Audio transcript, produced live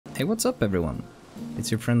Hey, what's up everyone?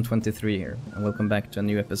 It's your friend 23 here, and welcome back to a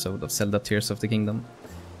new episode of Zelda Tears of the Kingdom.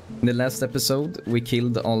 In the last episode, we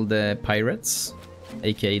killed all the pirates,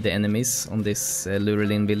 aka the enemies, on this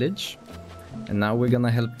Lurelin village. And now we're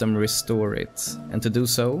gonna help them restore it. And to do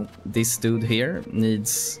so, this dude here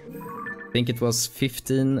needs, I think it was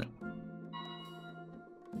 15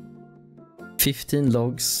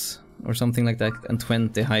 logs or something like that, and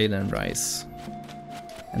 20 highland rice.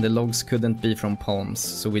 And the logs couldn't be from palms,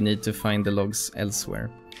 so we need to find the logs elsewhere.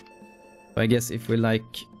 So I guess if we like...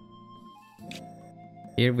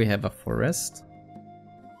 Here we have a forest,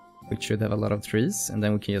 which should have a lot of trees, and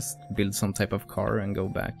then we can just build some type of car and go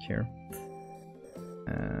back here.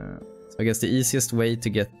 So I guess the easiest way to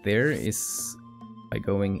get there is by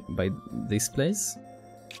going by this place.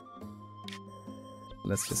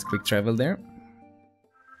 Let's just quick travel there.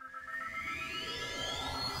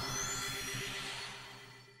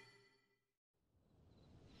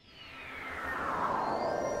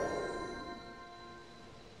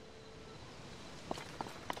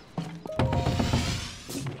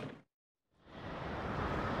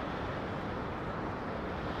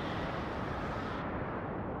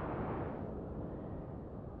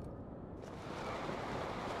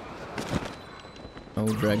 No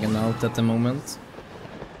dragon out at the moment.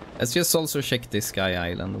 Let's just also check this Sky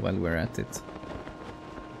Island while we're at it.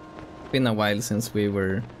 Been a while since we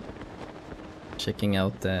were checking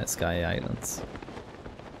out the Sky Islands.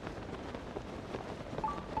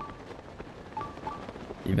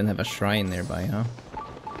 Even have a shrine nearby, huh?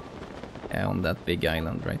 Yeah, on that big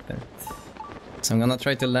island right there. So I'm gonna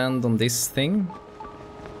try to land on this thing.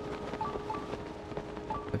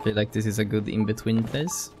 I feel like this is a good in-between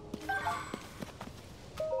place.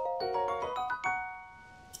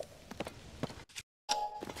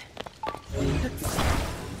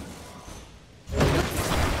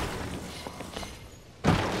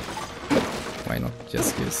 Why not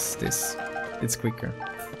just use this? It's quicker.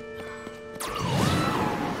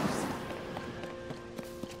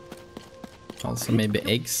 Also maybe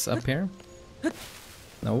eggs up here.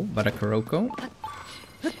 No, but a Kuroko,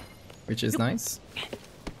 which is nice.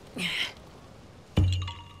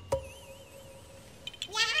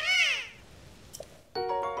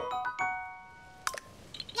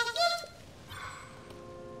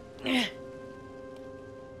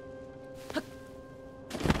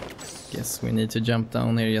 Guess we need to jump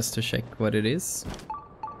down here just to check what it is.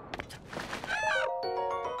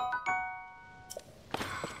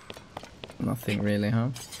 Nothing really, huh?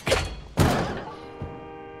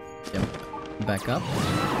 Jump back up.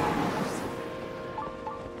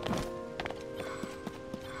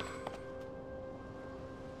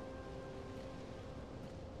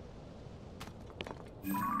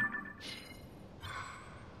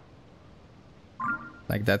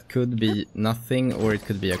 Like that could be nothing, or it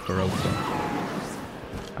could be a Kuroko.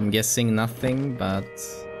 I'm guessing nothing, but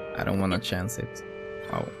I don't want to chance it.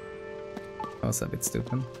 Oh. That was a bit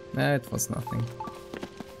stupid. Nah, it was nothing.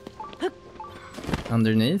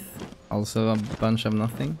 Underneath, also a bunch of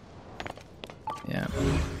nothing. Yeah.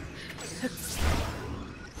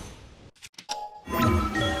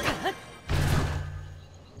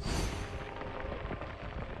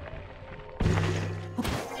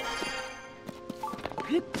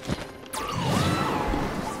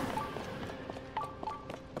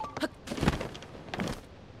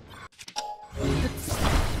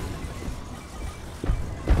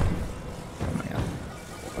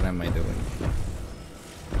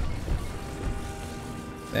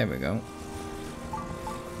 There we go.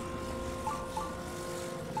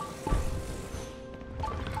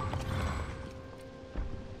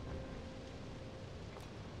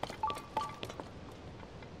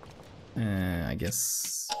 I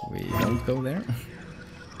guess we don't go there.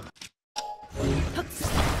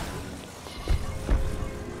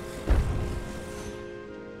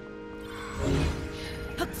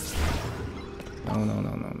 No.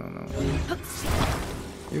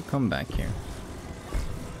 You come back here.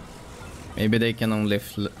 Maybe they can only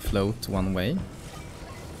float one way.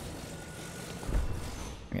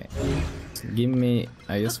 Okay. So give me...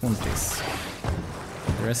 I just want this.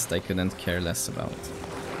 The rest I couldn't care less about.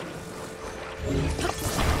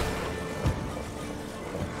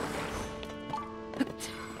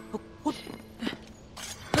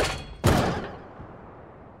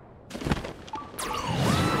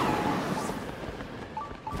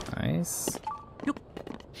 Nice.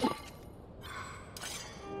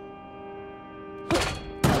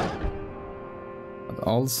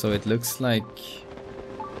 Also, it looks like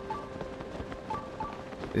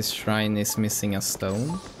this shrine is missing a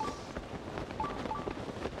stone.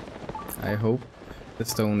 I hope the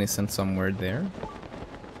stone isn't somewhere there.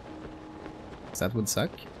 That would suck.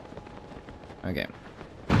 Okay.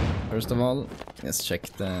 First of all, let's check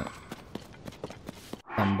the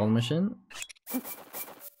gumball machine.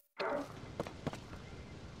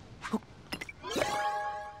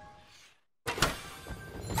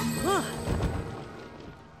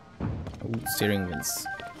 Oh, steering wheels.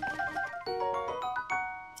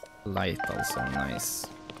 Light also, nice.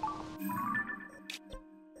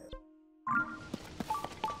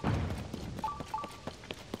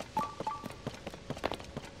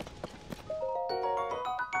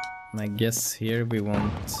 I guess here we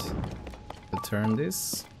want to turn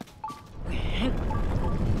this.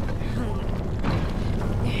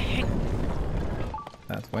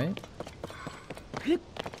 That way.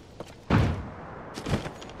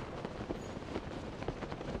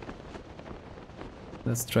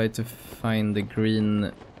 Let's try to find the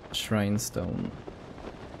green shrine stone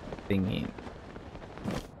thingy.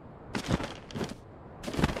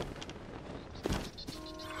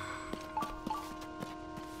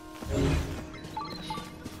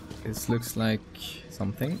 This looks like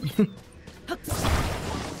something that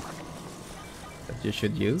you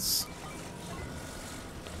should use.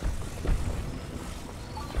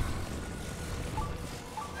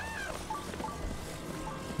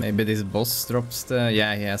 Maybe this boss drops the...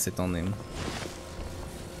 Yeah, he has it on him.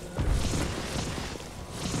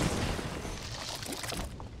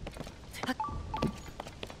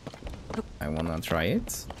 I wanna try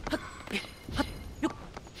it.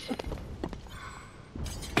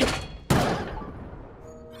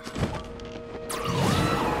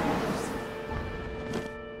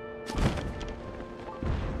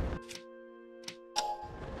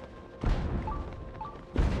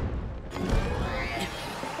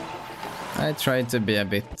 I tried to be a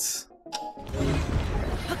bit...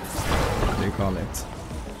 What do you call it?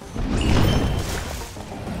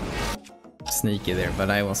 Sneaky there, but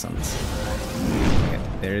I wasn't. Okay,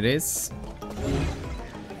 there it is.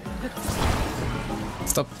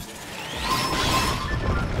 Stop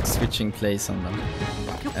switching place on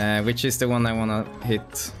them. Which is the one I wanna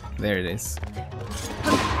hit? There it is.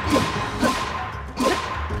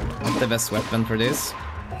 Not the best weapon for this.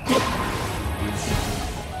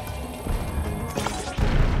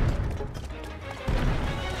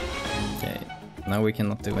 Now we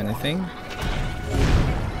cannot do anything.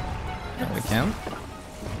 Now we can.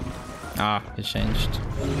 Ah, it changed.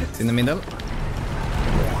 It's in the middle.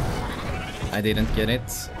 I didn't get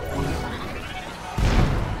it.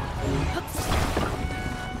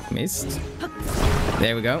 Missed.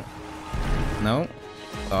 There we go. No.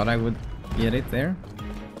 Thought I would get it there.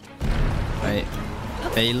 I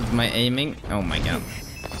failed my aiming. Oh my god.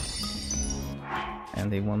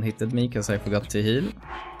 And they one-hitted me because I forgot to heal.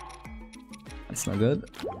 That's not good.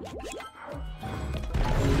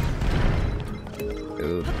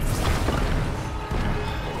 Good.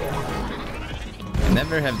 I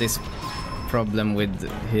never have this problem with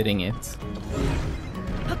hitting it.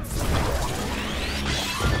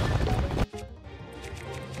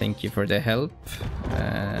 Thank you for the help,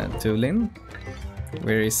 Tulin.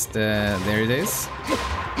 Where is the... There it is.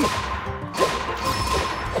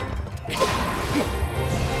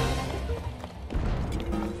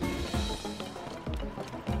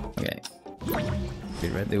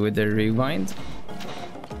 Ready with the rewind.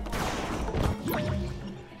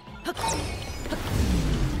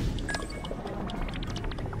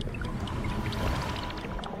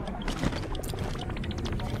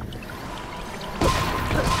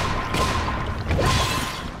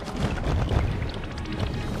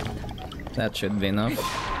 That should be enough.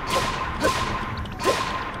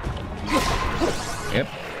 Yep.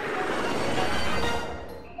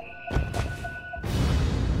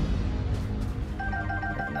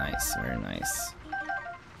 Very nice.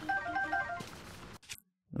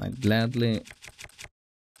 I'd gladly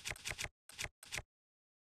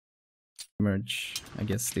merge, I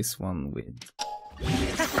guess, this one with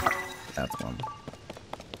that one.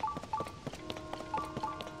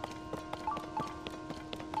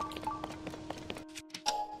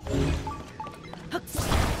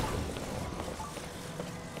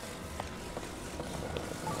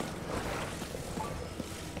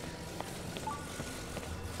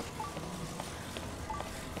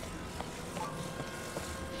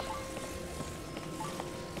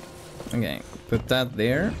 Okay, put that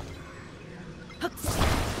there.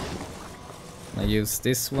 I use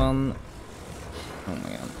this one. Oh my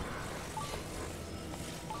god.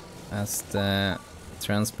 As the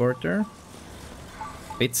transporter.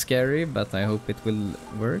 Bit scary, but I hope it will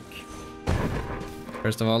work.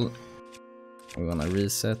 First of all, we're gonna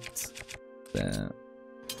reset the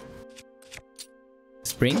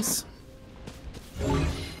springs.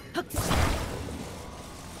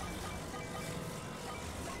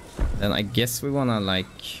 Then I guess we wanna like...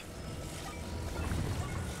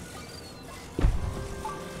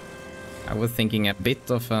 I was thinking a bit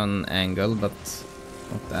of an angle, but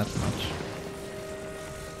not that much.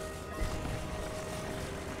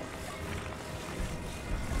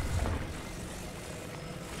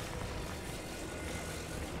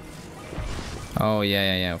 Oh,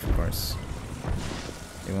 yeah, of course.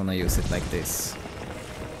 You wanna use it like this.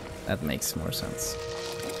 That makes more sense.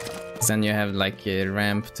 Then you have like a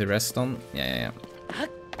ramp to rest on. Yeah.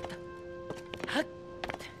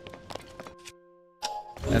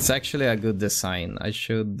 That's actually a good design. I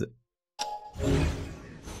should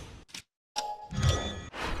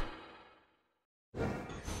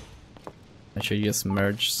just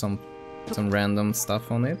merge some random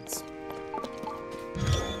stuff on it.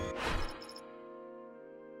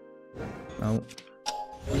 No.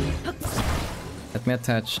 Let me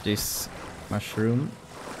attach this mushroom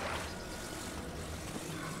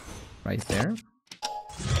right there.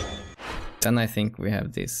 Then I think we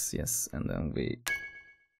have this, yes, and then we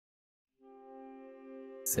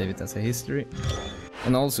save it as a history.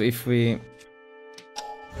 And also if I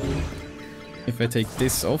take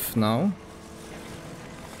this off now,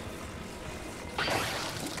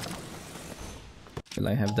 will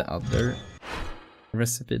I have the other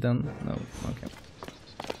recipe then? No, okay.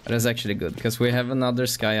 But that's actually good, because we have another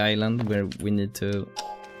sky island where we need to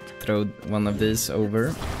throw one of these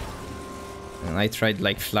over. And I tried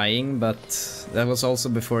like flying, but that was also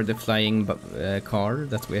before the flying car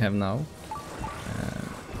that we have now.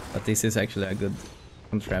 But this is actually a good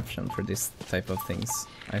contraption for this type of things.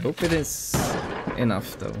 I hope it is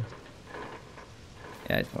enough though.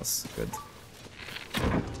 Yeah, it was good.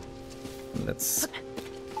 Let's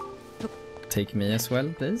take me as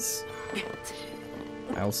well, please.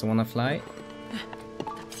 I also wanna fly.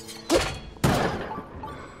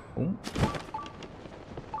 Oh.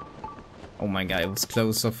 Oh my god, it was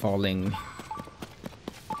close of falling.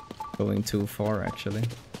 Going too far, actually.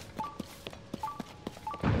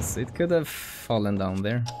 Yes, it could have fallen down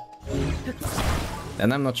there.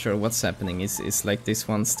 And I'm not sure what's happening. Is like this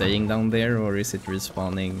one staying down there, or is it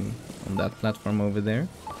respawning on that platform over there?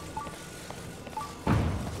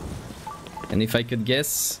 And if I could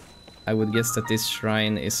guess, I would guess that this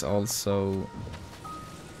shrine is also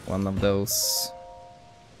one of those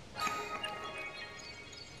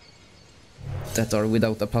that are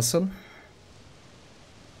without a puzzle.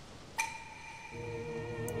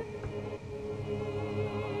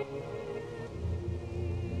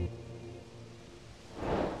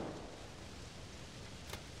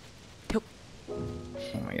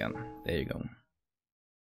 Oh my god, there you go.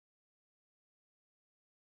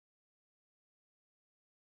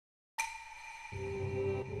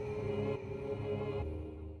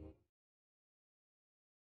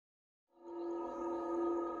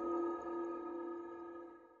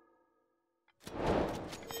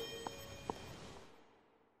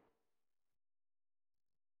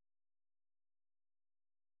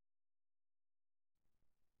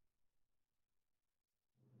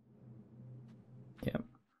 Yeah.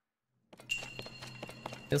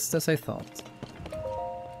 Just as I thought.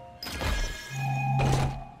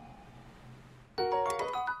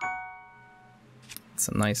 It's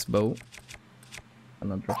a nice bow. I'm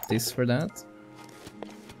gonna drop this for that.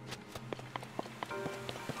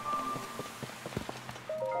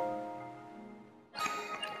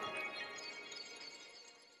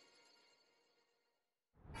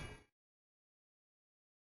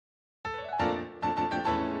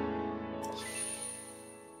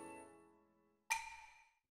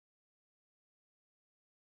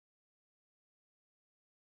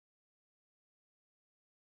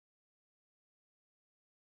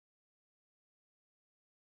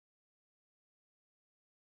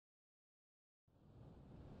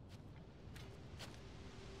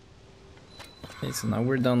 Okay, so now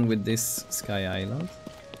we're done with this sky island.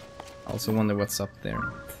 I also wonder what's up there.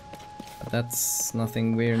 But that's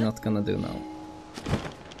nothing we're not gonna do now.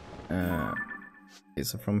 Okay,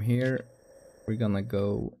 so from here we're gonna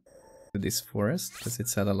go to this forest, because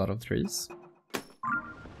it's had a lot of trees.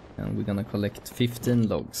 And we're gonna collect 15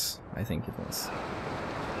 logs, I think it was.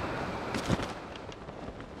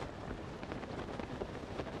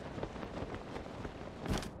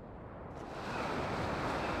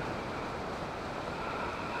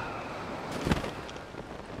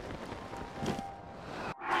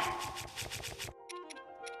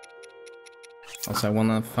 Also, I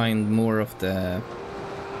wanna find more of the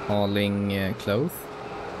hauling cloth.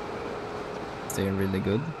 They're really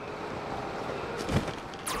good.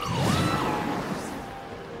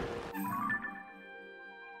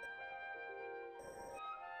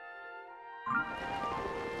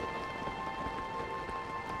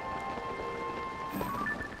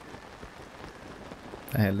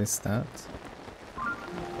 hell is that?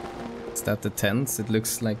 Is that the tents? It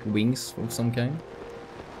looks like wings of some kind.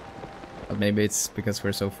 But maybe it's because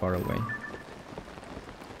we're so far away.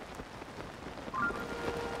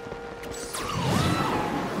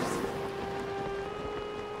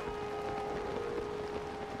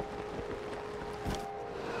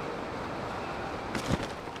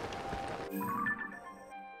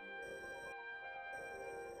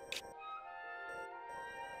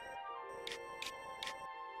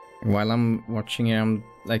 While I'm watching it, I'm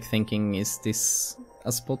like thinking, is this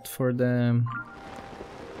a spot for the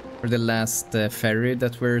last ferry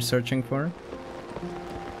that we're searching for?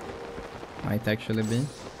 Might actually be.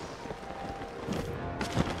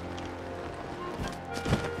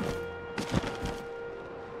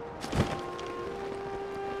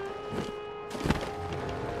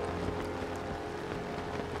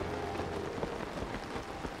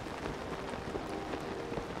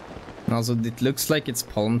 Also, it looks like it's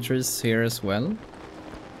palm trees here as well.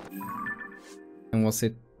 And was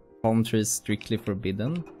it palm trees strictly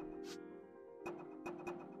forbidden?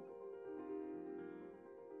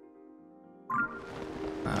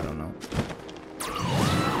 I don't know.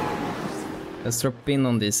 Let's drop in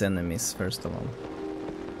on these enemies first of all.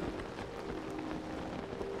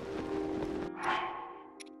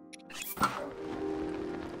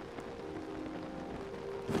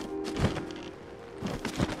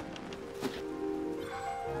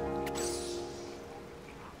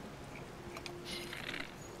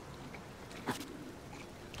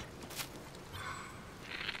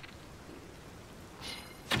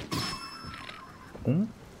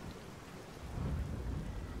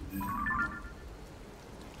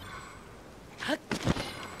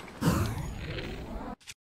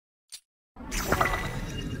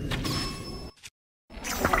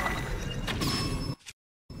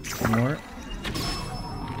 More.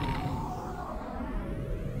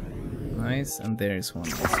 Nice, and there is one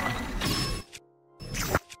also.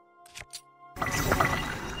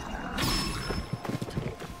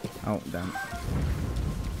 Oh, damn.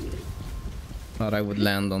 Thought I would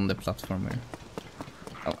land on the platform here.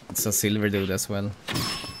 Oh, it's a silver dude as well.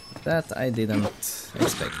 That I didn't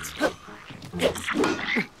expect.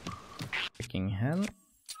 Freaking hell.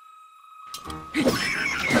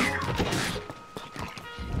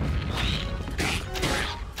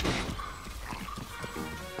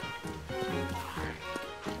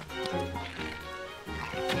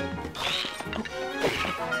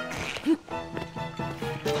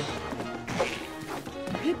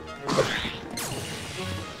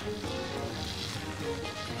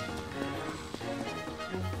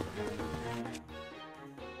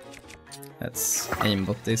 Let's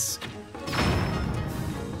aimbot this.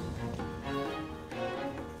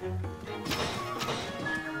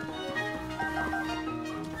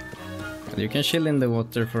 You can chill in the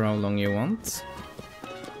water for how long you want.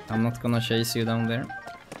 I'm not gonna chase you down there.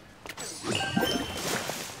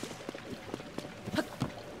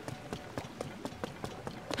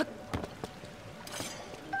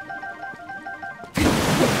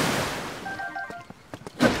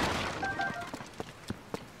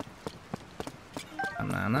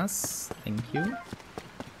 Bananas, thank you.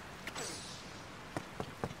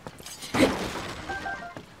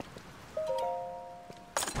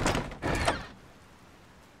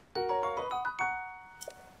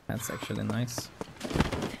 That's actually nice.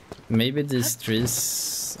 Maybe these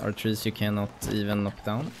trees are trees you cannot even knock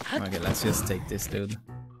down. Okay, let's just take this dude.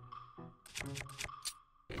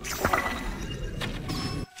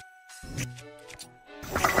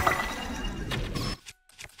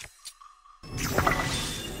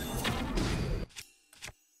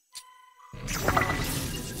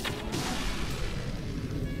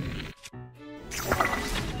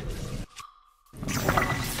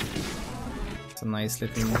 It's a nice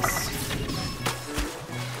little miss.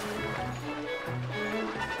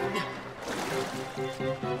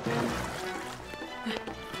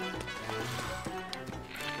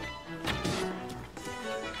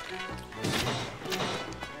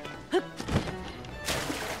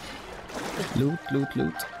 Loot, loot,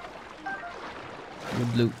 loot.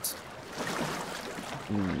 Good loot.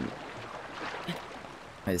 Ooh.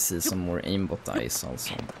 I see some more aimbot dice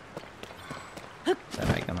also. That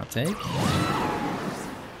I gonna take.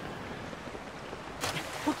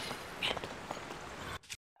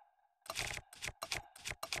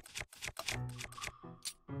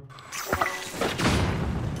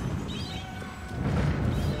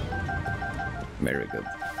 Very good.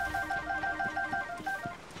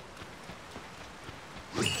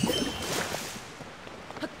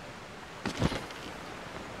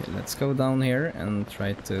 Okay, let's go down here and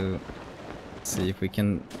try to see if we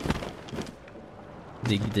can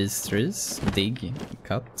dig these trees. Dig,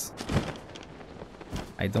 cut.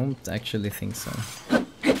 I don't actually think so.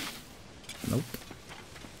 Nope.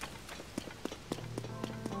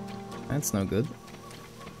 That's no good.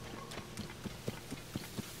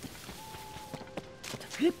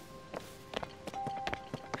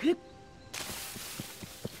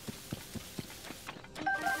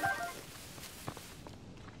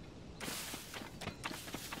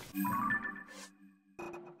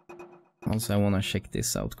 Also, I want to check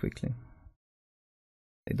this out quickly.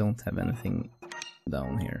 They don't have anything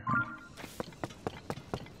down here.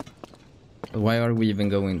 But why are we even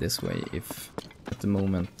going this way if at the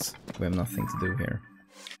moment we have nothing to do here?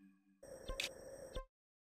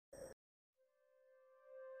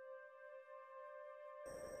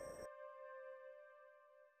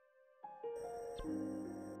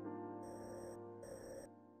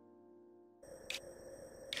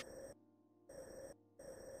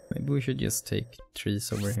 Maybe we should just take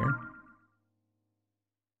trees over here.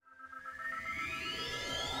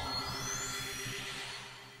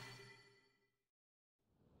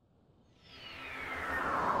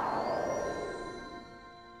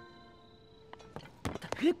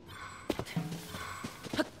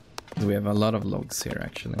 We have a lot of logs here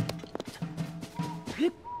actually.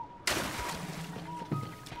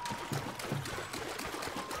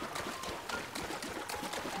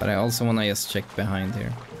 But I also want to just check behind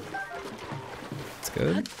here. It's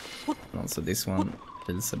good. And also this one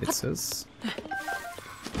feels a bit sus.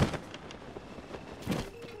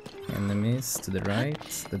 Enemies to the right.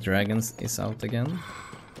 The dragon is out again.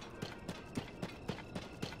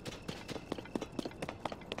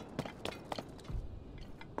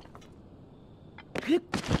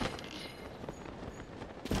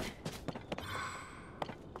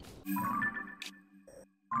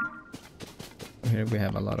 Here we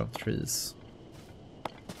have a lot of trees.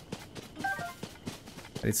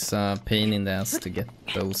 It's a pain in the ass to get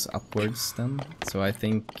those upwards then. So I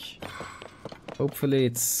think hopefully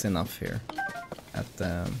it's enough here at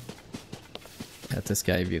the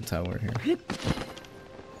sky view tower here.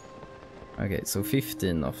 Okay, so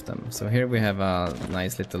 15 of them. So here we have a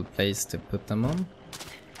nice little place to put them on.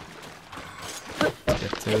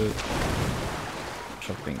 Get to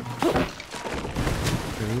shopping.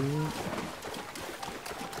 Ooh.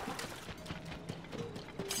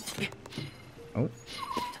 Oh.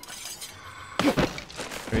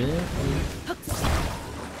 3.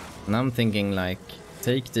 And I'm thinking like,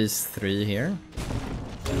 take these 3 here.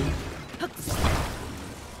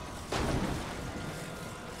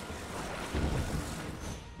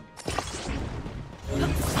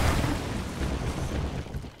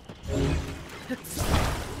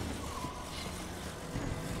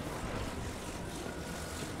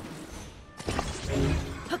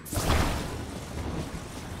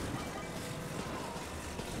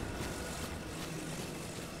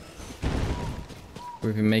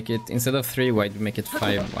 If we make it, instead of 3 wide, we make it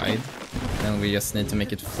 5 wide. Then we just need to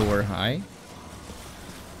make it 4 high.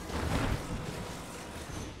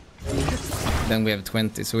 Then we have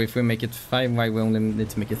 20. So if we make it 5 wide, we only need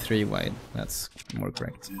to make it 3 wide. That's more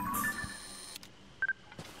correct.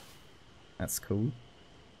 That's cool.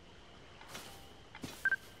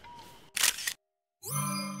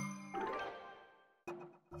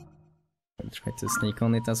 I'll try to sneak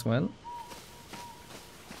on it as well.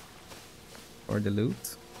 Or the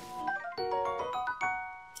loot.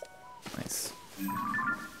 Nice.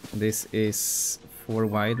 This is 4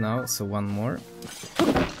 wide now, so 1 more.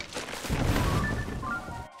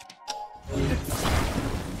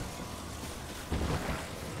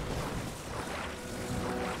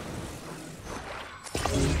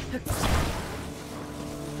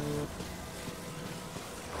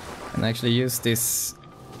 And actually use this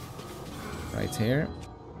right here.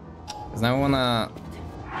 Because now I wanna...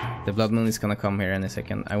 The blood moon is gonna come here in a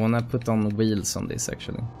second. I wanna put on wheels on this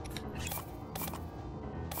actually.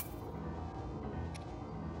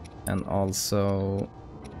 And also,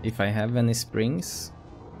 if I have any springs,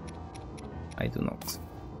 I do not.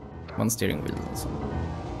 1 steering wheel also.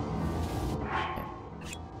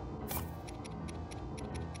 Okay.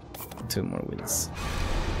 2 more wheels.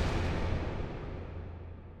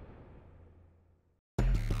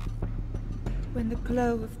 When the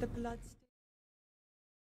glow of the blood...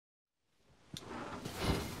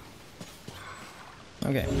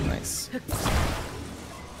 Okay, nice.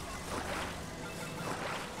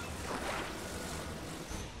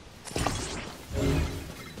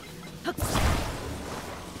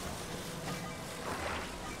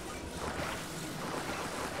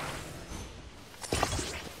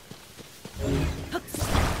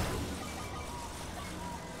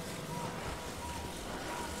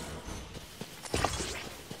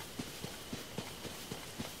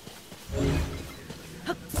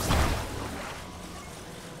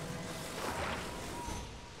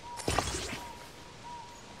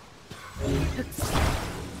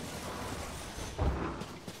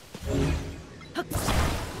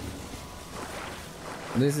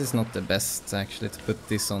 This is not the best actually to put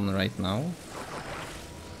this on right now.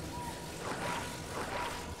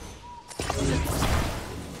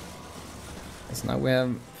 So now we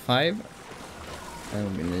have 5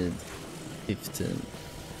 and we need 15.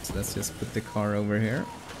 So let's just put the car over here.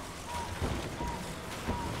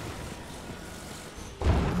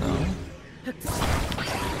 Now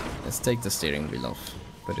let's take the steering wheel off.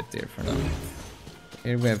 Put it there for now.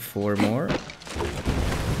 Here we have 4 more.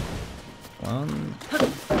 1, 2,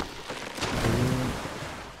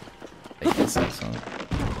 take this also.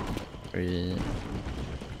 3.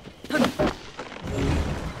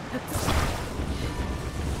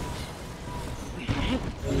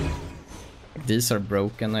 These are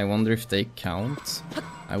broken. I wonder if they count.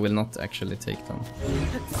 I will not actually take them.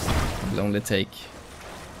 I will only take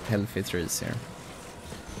healthy trees here.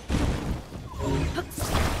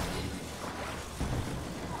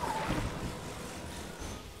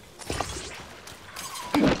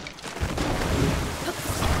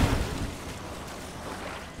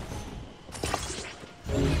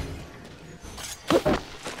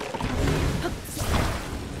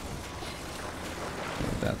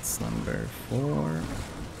 That's number 4.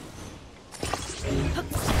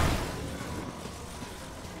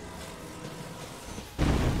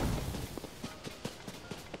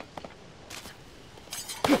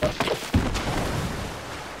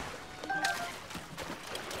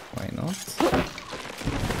 Why not?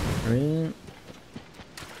 3.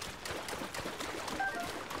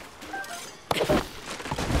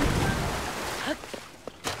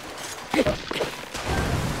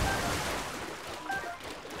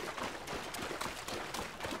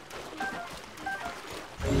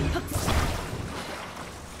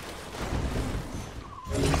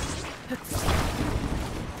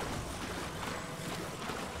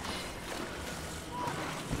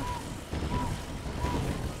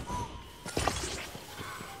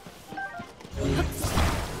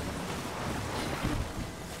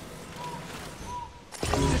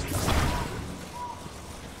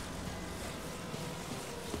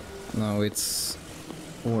 No, it's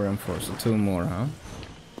 4 and 4, so 2 more, huh?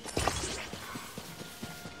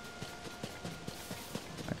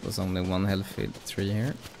 That was only 1 healthy tree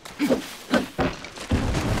here.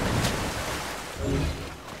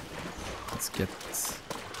 Let's get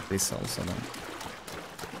this also then.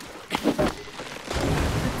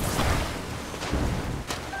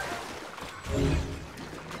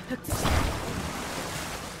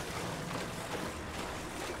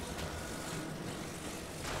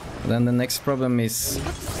 Then the next problem is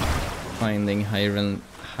finding Hyrule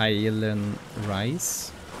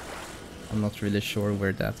rice. I'm not really sure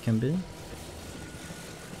where that can be.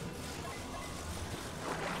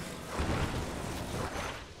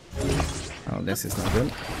 Oh, this is not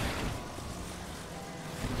good.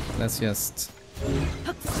 Let's just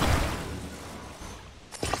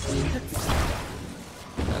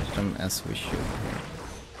touch them as we should here.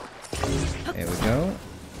 There we go.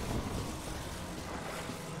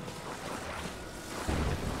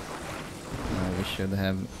 Should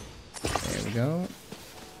have, there we go,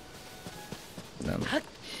 then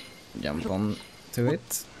jump on to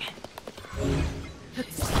it.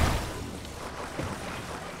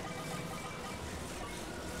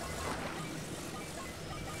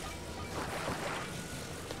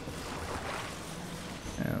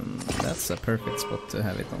 And that's a perfect spot to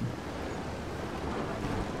have it on.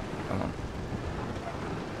 Come on.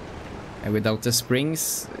 And without the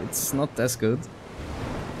springs it's not as good.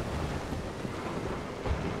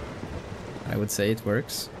 I would say it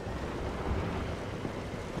works.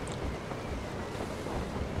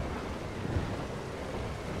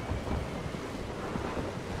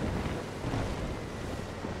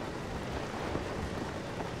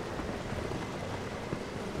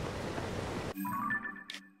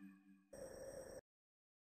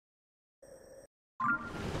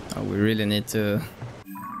 Oh, we really need to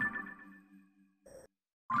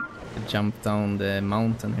jump down the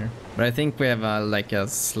mountain here. But I think we have like a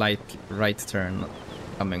slight right turn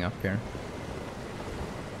coming up here.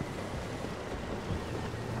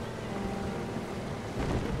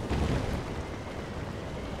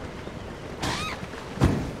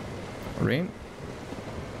 Sorry.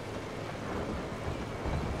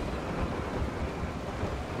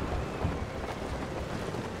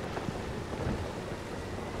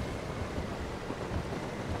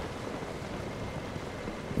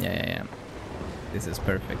 Yeah. This is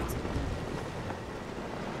perfect.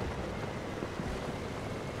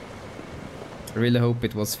 I really hope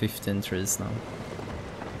it was 15 trees now.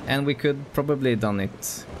 And we could probably done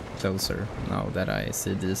it closer now that I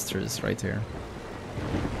see these trees right here.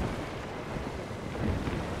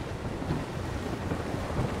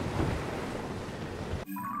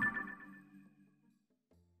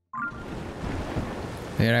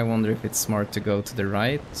 Here I wonder if it's smart to go to the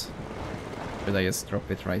right. Should I just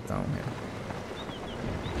drop it right down here?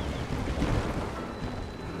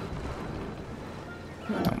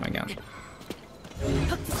 Oh my god.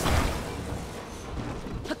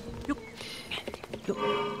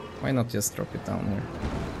 Why not just drop it down here?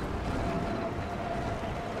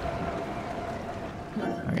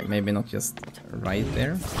 Okay, maybe not just right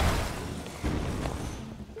there.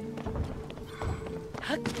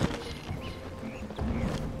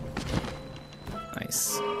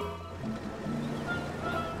 Nice.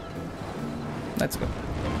 Let's go.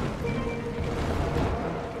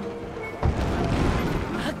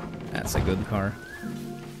 That's a good car.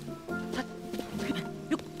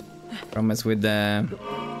 Promise with the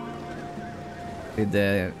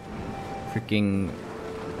freaking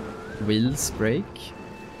wheels break.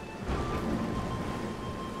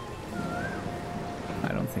 I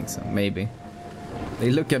don't think so. Maybe.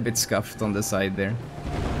 They look a bit scuffed on the side there,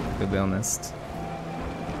 to be honest.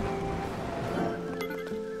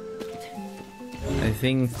 I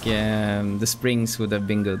think the springs would have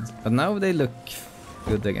been good, but now they look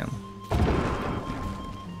good again.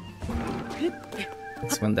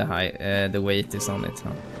 It's when the weight is on it,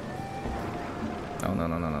 huh? Oh no.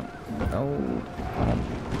 Oh, come on.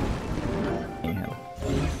 In hell.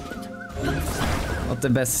 Not the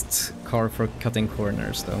best car for cutting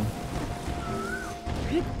corners, though.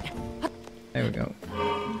 There we go.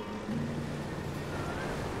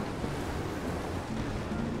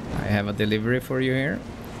 I have a delivery for you here.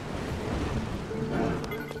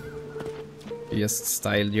 You just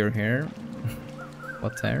styled your hair.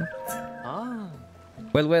 What hair?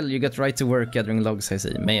 Well, you got right to work gathering logs, I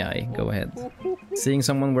see. May I? Go ahead. Seeing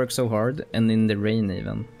someone work so hard, and in the rain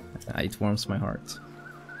even, it warms my heart.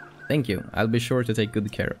 Thank you. I'll be sure to take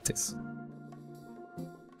good care of this.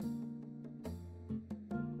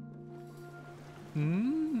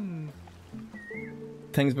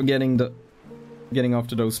 Thanks for getting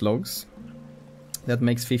after those logs. That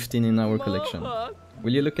makes 15 in our collection.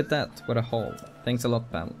 Will you look at that? What a haul. Thanks a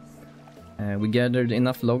lot, pal. We gathered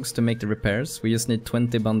enough logs to make the repairs. We just need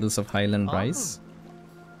 20 bundles of Highland rice.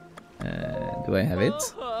 Do I have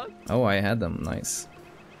it? Oh, I had them. Nice.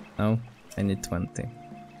 No, I need 20.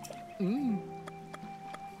 You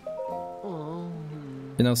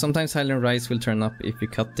know, sometimes Highland rice will turn up if you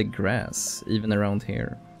cut the grass, even around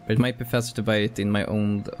here. But it might be faster to buy it in my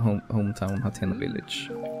own hometown, Hateno Village.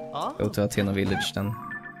 Go to Hateno Village then.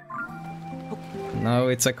 No,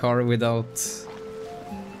 it's a car without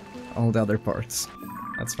all the other parts.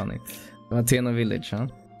 That's funny. Hateno Village, huh?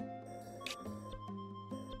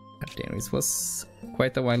 It was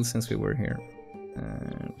quite a while since we were here.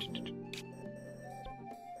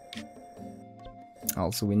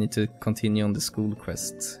 Also, we need to continue on the school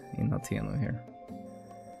quest in Hateno here.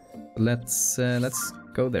 Let's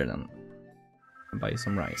go there then. Buy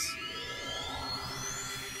some rice.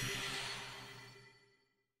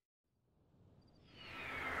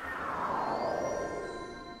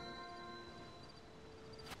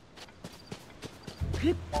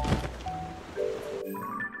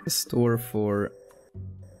 The store for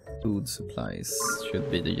food supplies should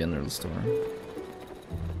be the general store.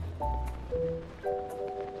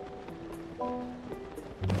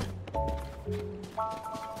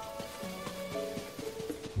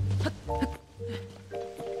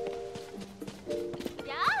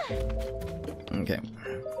 Okay.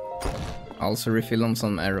 Also refill on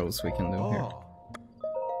some arrows we can do here.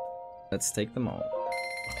 Let's take them all.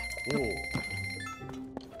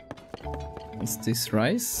 Is this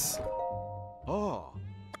rice?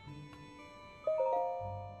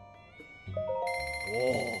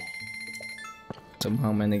 So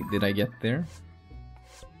how many did I get there?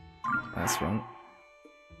 That's wrong.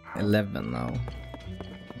 11 now.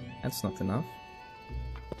 That's not enough.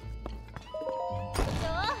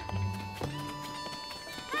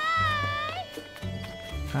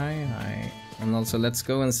 Hi. And also let's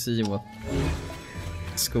go and see what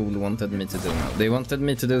school wanted me to do now. They wanted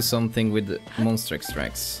me to do something with monster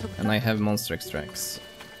extracts, and I have monster extracts.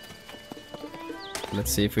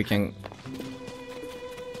 Let's see if we can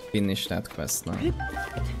finish that quest now.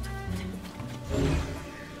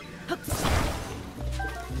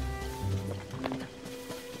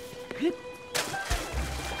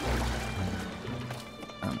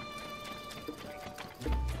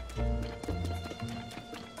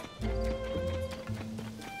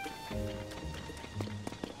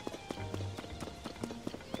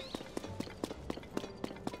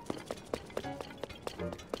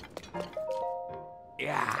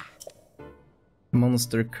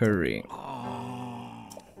 monster curry.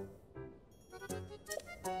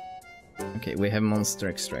 Okay, we have monster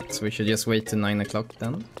extract, so we should just wait till 9 o'clock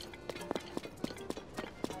then.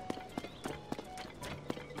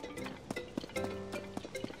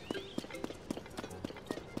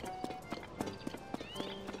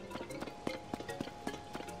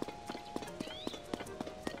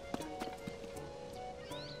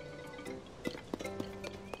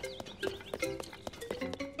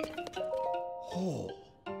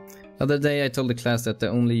 The other day I told the class that the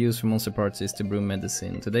only use for monster parts is to brew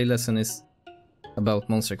medicine. Today's lesson is about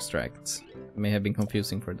monster extracts. It may have been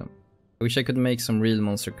confusing for them. I wish I could make some real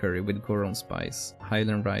monster curry with Goron spice,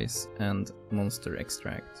 Highland rice and monster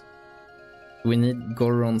extract. We need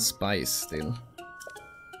Goron spice still.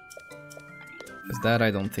 Because that I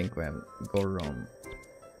don't think we have. Goron.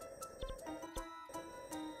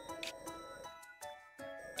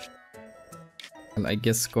 Well, I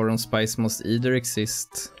guess Goron spice must either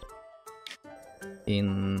exist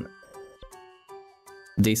in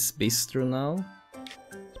this bistro now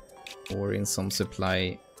or in some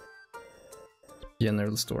supply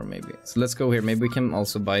general store maybe. So let's go here. Maybe we can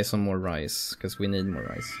also buy some more rice because we need more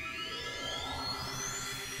rice.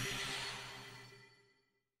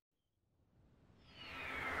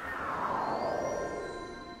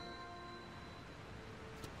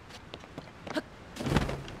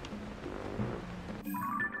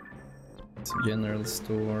 So general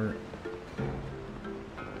store.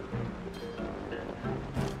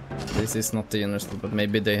 This is not the general store, but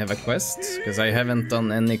maybe they have a quest, because I haven't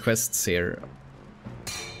done any quests here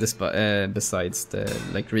besides the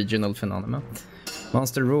like regional phenomena.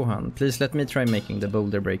 Monster Rohan, please let me try making the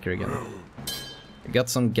boulder breaker again. I got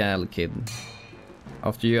some gal, kid.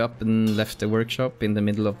 After you up and left the workshop in the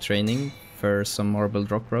middle of training for some marbled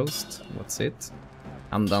rock roast, what's it?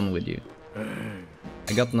 I'm done with you.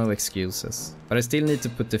 I got no excuses, but I still need to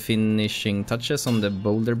put the finishing touches on the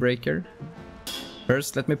boulder breaker.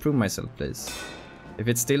 First, let me prove myself, please. If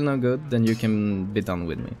it's still no good, then you can be done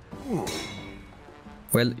with me.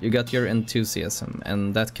 Well, you got your enthusiasm,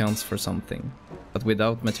 and that counts for something. But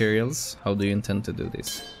without materials, how do you intend to do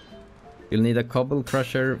this? You'll need a cobble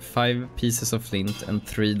crusher, 5 pieces of flint, and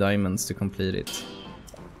 3 diamonds to complete it.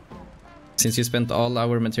 Since you spent all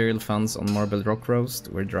our material funds on marbled rock roast,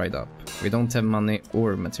 we're dried up. We don't have money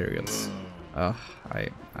or materials. I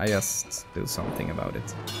just do something about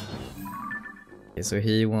it. Okay, so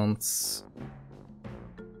he wants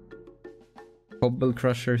cobble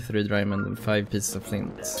crusher, 3 diamond and 5 pieces of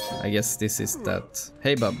flint. I guess this is that.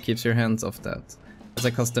 Hey Bob, keeps your hands off that. It's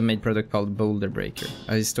a custom made product called Boulder Breaker,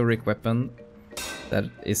 a historic weapon that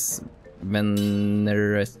is venerated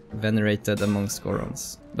amongst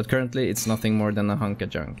Gorons. But currently it's nothing more than a hunk of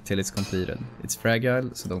junk till it's completed. It's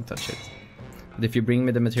fragile, so don't touch it. But if you bring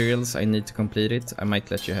me the materials I need to complete it, I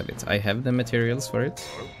might let you have it. I have the materials for it.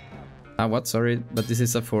 Ah, what? Sorry, but this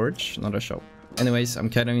is a forge, not a shop. Anyways, I'm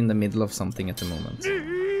kind of in the middle of something at the moment.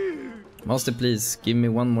 Master, please, give me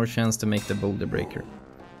one more chance to make the boulder breaker.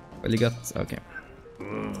 Well, you got... okay.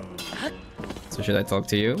 So should I talk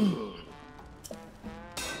to you?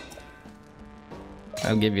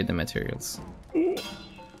 I'll give you the materials.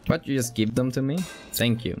 What, you just give them to me?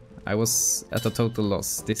 Thank you. I was at a total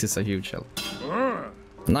loss. This is a huge help.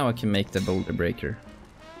 Now I can make the boulder breaker.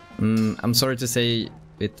 I'm sorry to say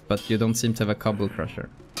it, but you don't seem to have a cobble crusher.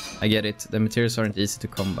 I get it, the materials aren't easy to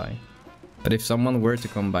come by. But if someone were to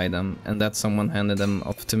come by them, and that someone handed them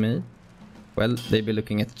off to me, well, they'd be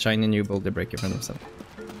looking at the shiny new boulder breaker for themselves.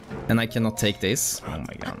 And I cannot take this. Oh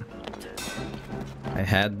my god. I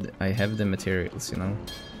have the materials, you know.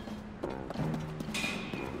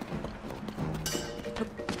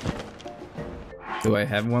 Do I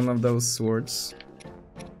have one of those swords?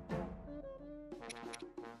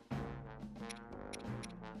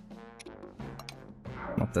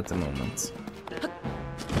 Not at the moment.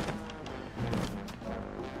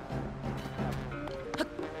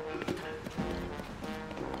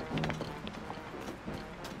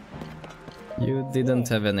 You didn't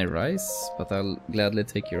have any rice, but I'll gladly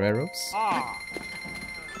take your arrows.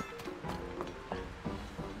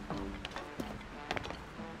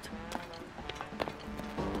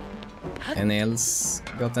 Any else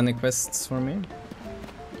got any quests for me?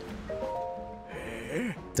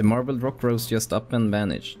 The marbled rock rose just up and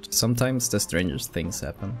vanished. Sometimes the strangest things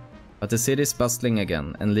happen. But the city is bustling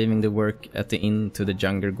again, and leaving the work at the inn to the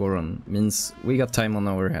younger Goron means we got time on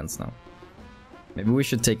our hands now. Maybe we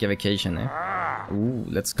should take a vacation, eh? Ooh,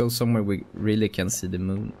 let's go somewhere we really can see the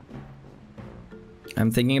moon.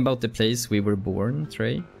 I'm thinking about the place we were born,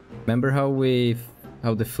 Trey. Remember how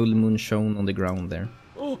the full moon shone on the ground there?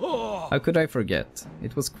 How could I forget?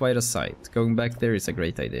 It was quite a sight. Going back there is a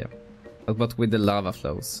great idea. But with the lava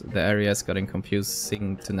flows, the area has gotten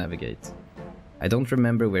confusing to navigate. I don't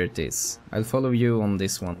remember where it is. I'll follow you on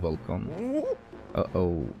this one, Volcon.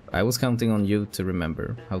 Uh-oh. I was counting on you to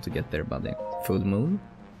remember how to get there, buddy. Full moon?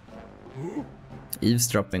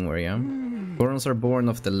 Eavesdropping, were you? Gorons are born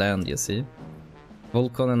of the land, you see.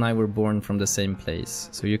 Volcon and I were born from the same place,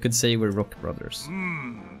 so you could say we're rock brothers.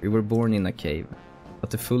 We were born in a cave, but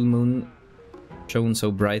the full moon shone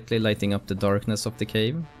so brightly, lighting up the darkness of the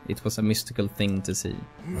cave. It was a mystical thing to see.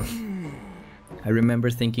 I remember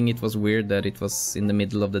thinking it was weird that it was in the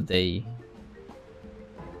middle of the day.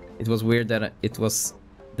 It was weird that it was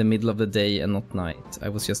the middle of the day and not night. I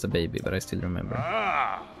was just a baby, but I still remember.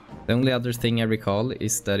 The only other thing I recall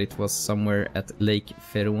is that it was somewhere at Lake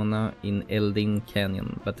Verona in Eldin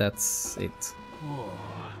Canyon, but that's it.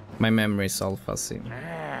 My memory is all fuzzy.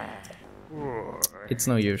 It's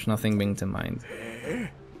no use, nothing brings to mind.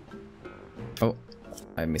 Oh,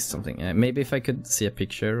 I missed something. Maybe if I could see a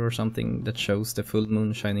picture or something that shows the full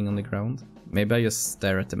moon shining on the ground. Maybe I just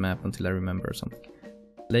stare at the map until I remember or something.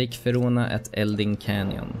 Lake Verona at Eldin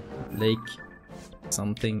Canyon. Lake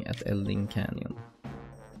something at Eldin Canyon.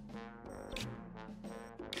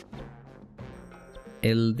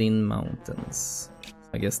 Eldin Mountains.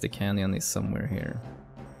 I guess the canyon is somewhere here.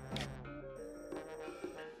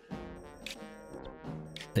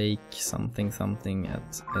 Lake something something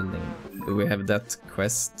at Eldin. Do we have that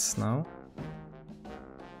quest now?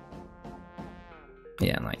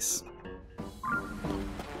 Yeah, nice.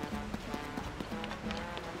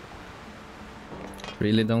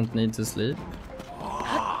 Really don't need to sleep.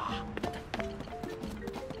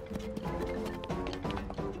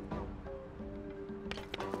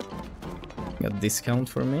 Got discount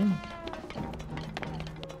for me.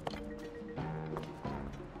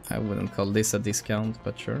 I wouldn't call this a discount,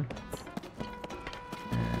 but sure.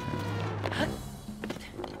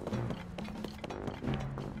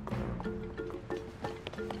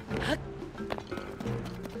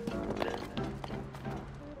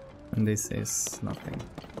 And this is nothing.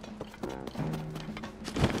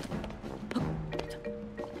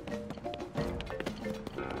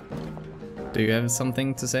 Do you have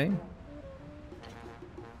something to say?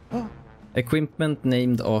 Equipment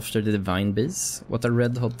named after the divine bees. What a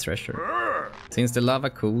red hot treasure. Since the lava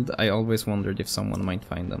cooled, I always wondered if someone might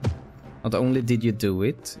find them. Not only did you do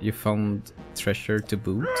it, you found treasure to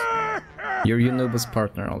boot. You're Yunobo's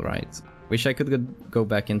partner, alright. Wish I could go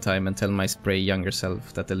back in time and tell my spray younger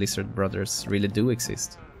self that the Lizard Brothers really do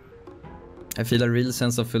exist. I feel a real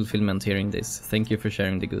sense of fulfillment hearing this. Thank you for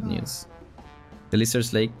sharing the good news. The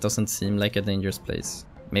Lizard's Lake doesn't seem like a dangerous place.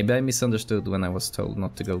 Maybe I misunderstood when I was told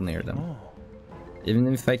not to go near them. Even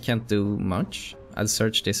if I can't do much, I'll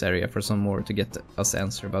search this area for some more to get us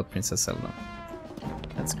answer about Princess Zelda.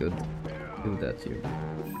 That's good. Do that, you.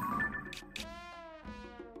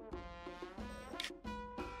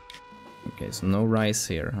 Okay, so no rice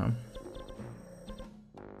here, huh?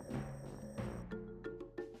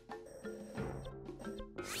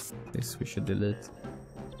 This we should delete.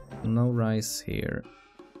 No rice here.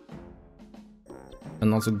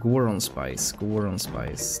 And also Goron Spice. Goron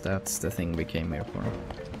Spice. That's the thing we came here for.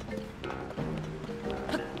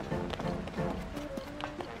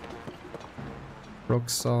 Rock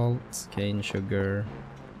salt, cane sugar.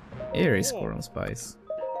 Here is Goron Spice.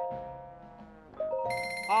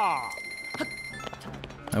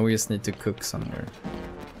 Now we just need to cook somewhere.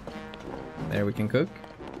 There we can cook.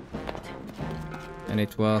 And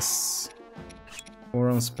it was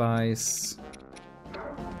Goron Spice.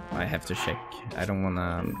 I have to check. I don't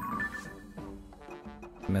wanna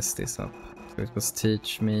mess this up. So it was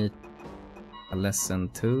teach me a lesson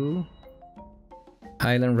 2.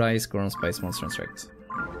 Highland rice, Goron Spice, monster extract.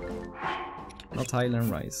 Not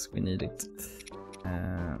Highland rice, we need it.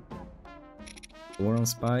 Goron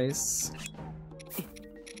Spice,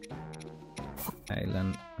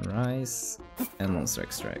 Highland rice, and monster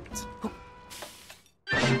extract.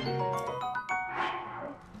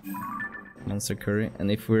 Monster curry,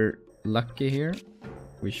 and if we're lucky here,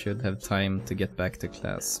 we should have time to get back to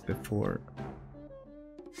class before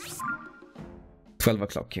 12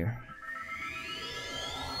 o'clock here.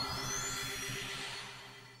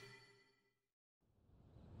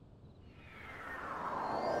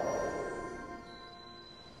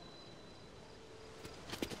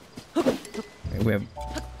 We have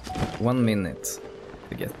 1 minute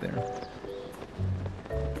to get there.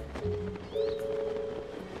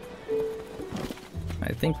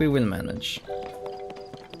 I think we will manage.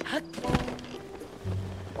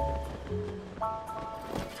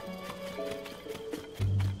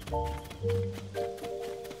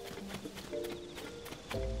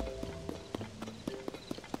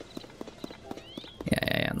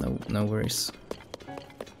 worries.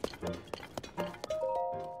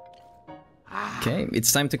 Okay,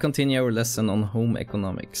 it's time to continue our lesson on home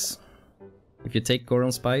economics. If you take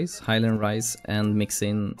Goron Spice, Highland Rice, and mix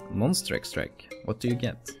in Monster Extract, what do you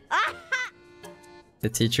get? The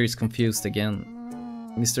teacher is confused again.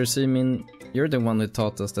 Mr. Seamin, you're the one who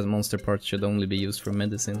taught us that monster parts should only be used for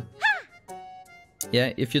medicine.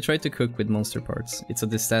 Yeah, if you try to cook with monster parts, it's a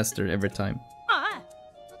disaster every time.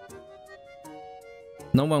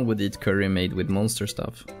 No one would eat curry made with monster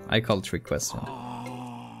stuff. I call trick question.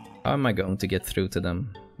 How am I going to get through to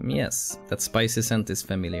them? Yes, that spicy scent is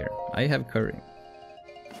familiar. I have curry.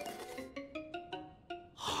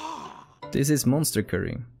 This is monster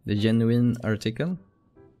curry, the genuine article.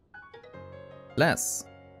 Lass,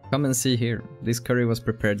 come and see here. This curry was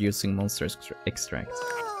prepared using monster extract.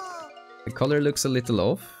 The color looks a little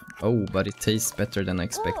off. Oh, but it tastes better than I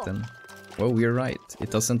expected. Whoa, you're right. It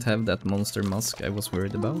doesn't have that monster musk I was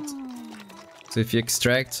worried about. So if you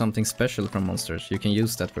extract something special from monsters, you can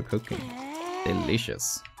use that for cooking.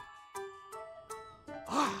 Delicious.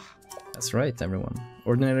 That's right, everyone.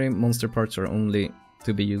 Ordinary monster parts are only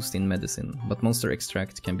to be used in medicine, but monster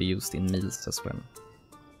extract can be used in meals as well.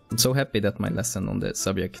 I'm so happy that my lesson on the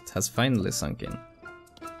subject has finally sunk in.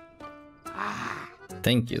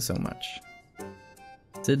 Thank you so much.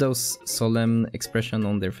 See those solemn expression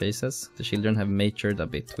on their faces? The children have matured a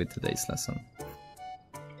bit with today's lesson.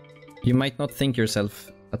 You might not think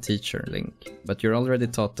yourself a teacher, Link, but you're already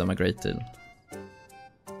taught them a great deal.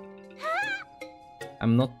 I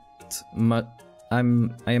am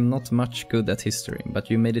not much good at history, but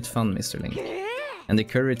you made it fun, Mr. Link. And the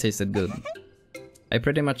curry tasted good. I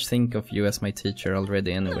pretty much think of you as my teacher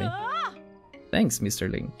already anyway. Thanks, Mr.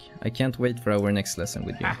 Link. I can't wait for our next lesson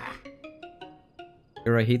with you.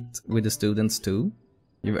 You're a hit with the students too.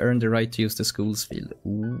 You've earned the right to use the school's field.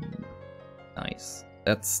 Ooh, nice.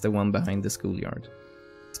 That's the one behind the schoolyard.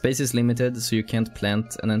 Space is limited, so you can't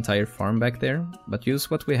plant an entire farm back there, but use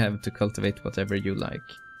what we have to cultivate whatever you like.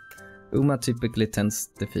 Uma typically tends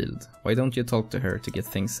the field. Why don't you talk to her to get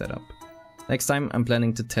things set up? Next time I'm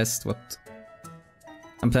planning a test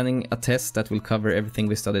that will cover everything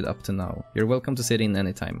we studied up to now. You're welcome to sit in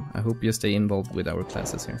anytime. I hope you stay involved with our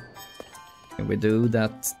classes here. Can we do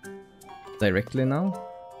that directly now?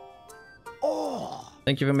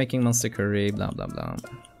 Thank you for making monster curry, blah blah blah.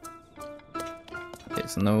 Okay,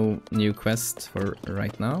 so no new quest for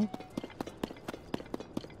right now.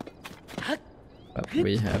 But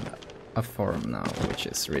we have a farm now, which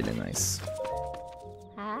is really nice.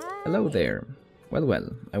 Hello there. Well,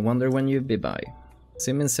 I wonder when you'll be by.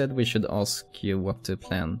 Simin said we should ask you what to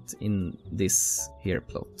plant in this here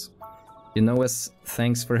plot. You know, as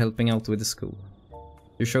thanks for helping out with the school.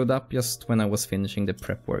 You showed up just when I was finishing the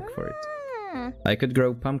prep work for it. I could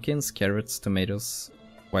grow pumpkins, carrots, tomatoes,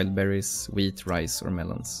 wild berries, wheat, rice, or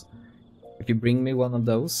melons. If you bring me one of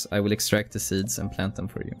those, I will extract the seeds and plant them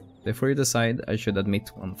for you. Before you decide, I should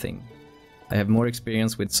admit one thing. I have more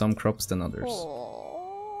experience with some crops than others.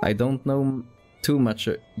 I don't know too much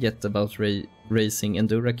yet about raising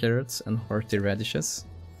Endura carrots and hearty radishes.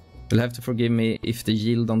 You'll have to forgive me if the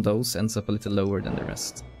yield on those ends up a little lower than the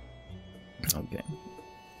rest. Okay.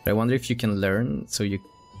 But I wonder if you can learn so you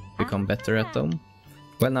become better at them.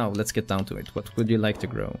 Well, now let's get down to it. What would you like to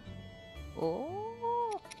grow?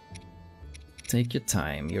 Take your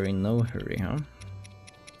time, you're in no hurry, huh?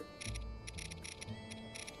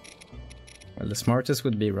 Well, the smartest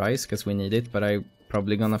would be rice, because we need it, but I'm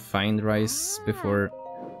probably gonna find rice before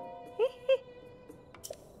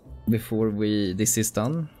this is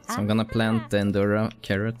done. So I'm gonna plant the Endura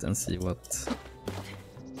carrot and see what...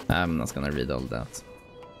 I'm not gonna read all that.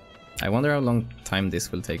 I wonder how long time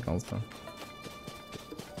this will take also.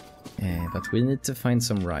 Yeah, but we need to find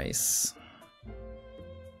some rice.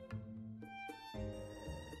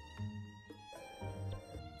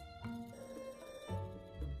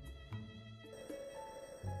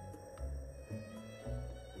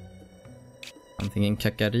 I'm thinking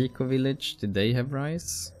Kakariko village, did they have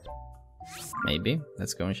rice? Maybe,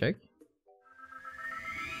 let's go and check.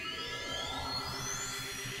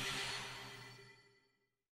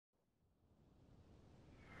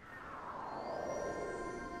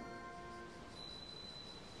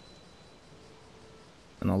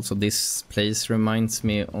 And also this place reminds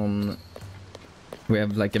me on... We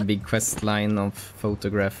have like a big quest line of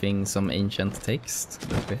photographing some ancient text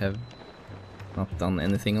that we have not done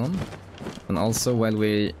anything on. And also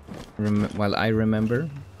while I remember,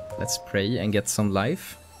 let's pray and get some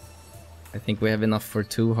life. I think we have enough for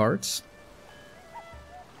 2 hearts.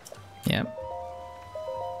 Yeah.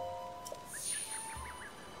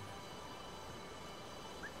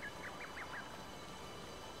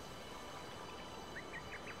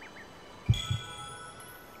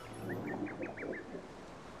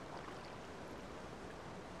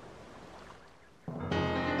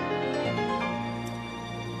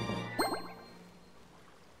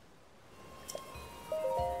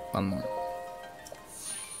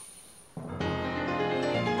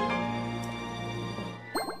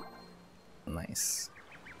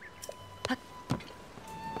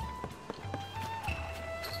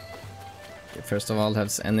 First of all,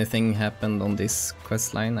 has anything happened on this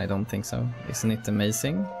quest line? I don't think so. Isn't it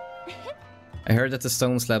amazing? I heard that the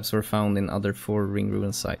stone slabs were found in other 4 ring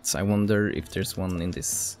ruin sites. I wonder if there's one in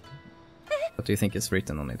this. What do you think is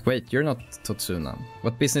written on it? Wait, you're not Totsuna.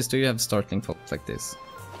 What business do you have startling thoughts like this?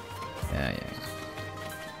 Yeah.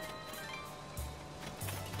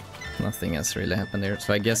 Nothing has really happened here.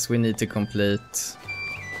 So I guess we need to complete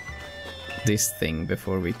this thing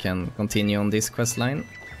before we can continue on this quest line.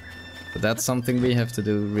 But that's something we have to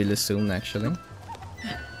do really soon, actually.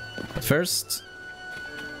 But first,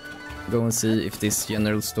 go and see if this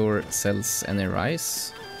general store sells any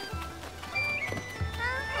rice.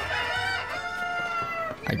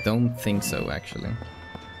 I don't think so, actually.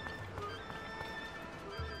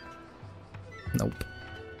 Nope.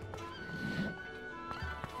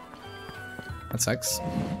 That sucks.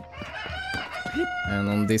 And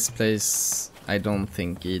on this place, I don't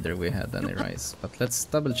think either we had any rice. But let's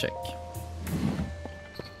double check.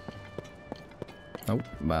 Nope,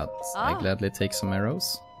 but I gladly take some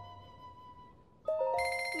arrows.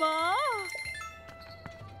 Ma.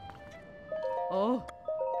 Oh.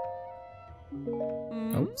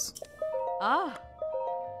 Oops. Ah.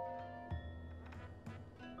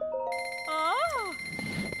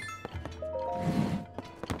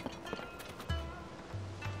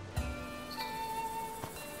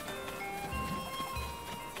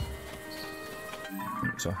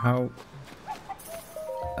 So how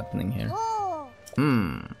happening here?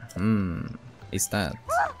 Is that?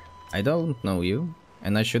 I don't know you,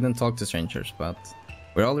 and I shouldn't talk to strangers, but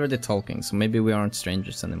we're already talking, so maybe we aren't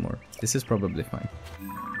strangers anymore. This is probably fine.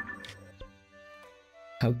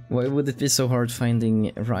 Why would it be so hard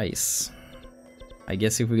finding rice? I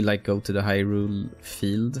guess if we like go to the Hyrule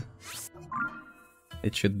field,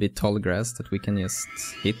 it should be tall grass that we can just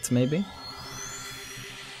hit, maybe?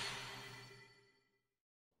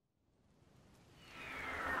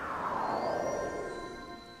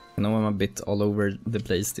 I know I'm a bit all over the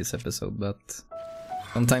place this episode, but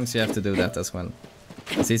sometimes you have to do that as well.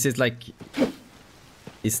 So is it like...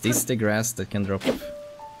 Is this the grass that can drop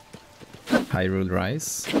Hyrule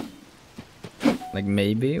rice? Like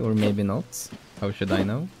maybe or maybe not? How should I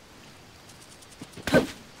know?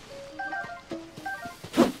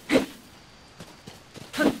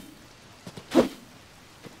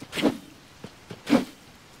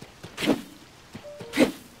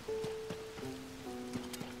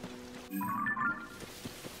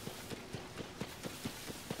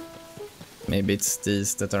 Maybe it's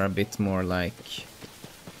these that are a bit more like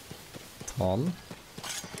tall.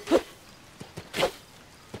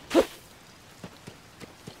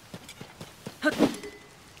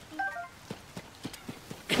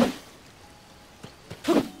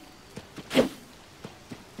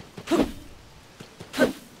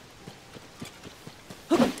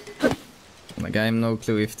 Like I have no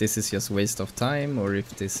clue if this is just waste of time or if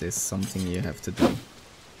this is something you have to do.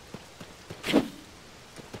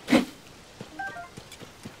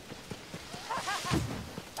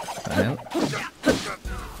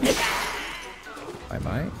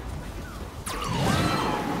 Bye-bye.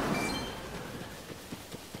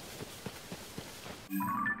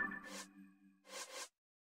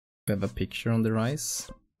 We have a picture on the rice.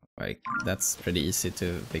 Like, that's pretty easy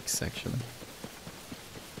to fix, actually.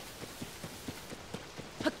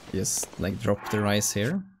 Just, like, drop the rice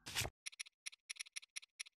here.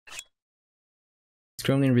 It's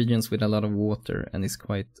grown in regions with a lot of water and is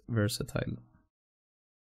quite versatile.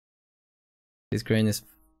 This grain is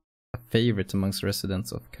a favorite amongst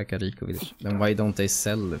residents of Kakariko village. Then why don't they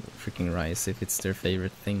sell freaking rice if it's their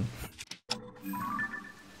favorite thing?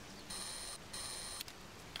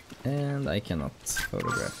 And I cannot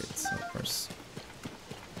photograph it, of course.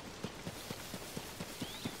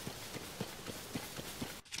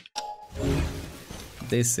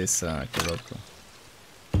 This is Kuroko.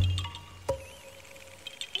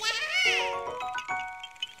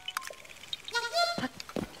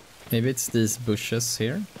 Maybe it's these bushes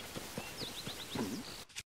here.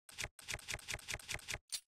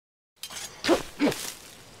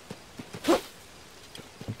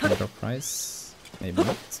 Can drop rice? Maybe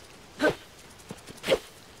not.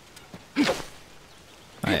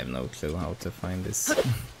 I have no clue how to find this.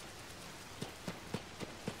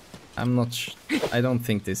 I'm not I don't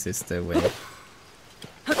think this is the way.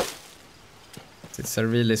 It's a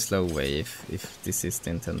really slow way if this is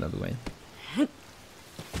the intended way.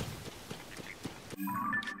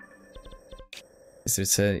 So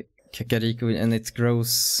it's a Kakariko and it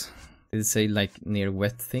grows, did it say like near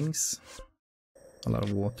wet things? A lot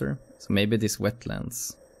of water. So maybe these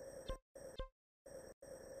wetlands.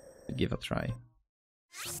 Give a try.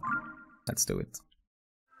 Let's do it.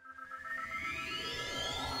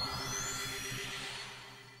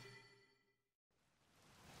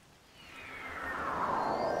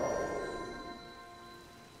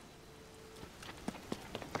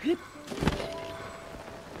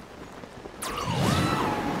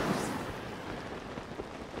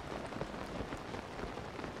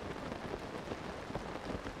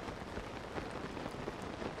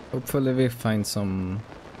 Hopefully we find some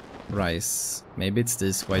rice. Maybe it's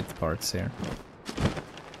these white parts here.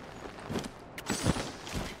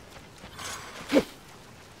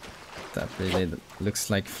 That really looks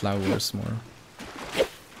like flowers more.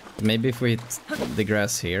 Maybe if we hit the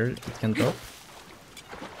grass here, it can drop.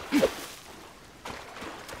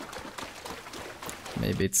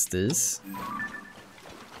 Maybe it's these.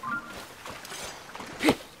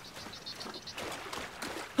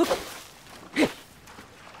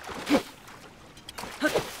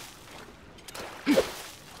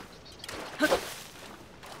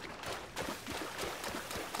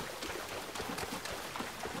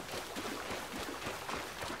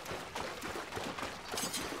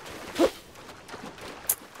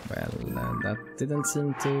 That didn't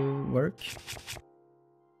seem to work.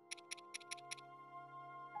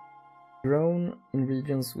 Grown in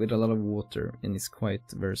regions with a lot of water and is quite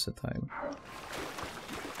versatile.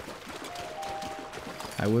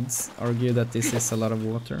 I would argue that this is a lot of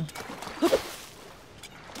water.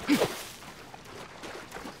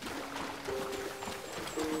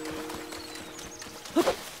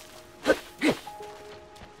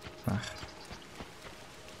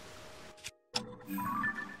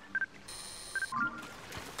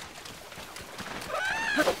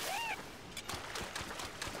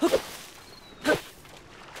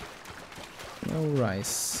 No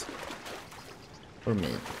rice for me.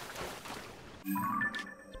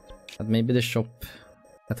 But maybe the shop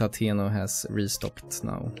at Hateno has restocked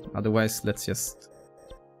now. Otherwise, let's just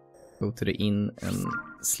go to the inn and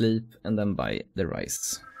sleep and then buy the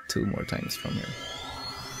rice 2 more times from here.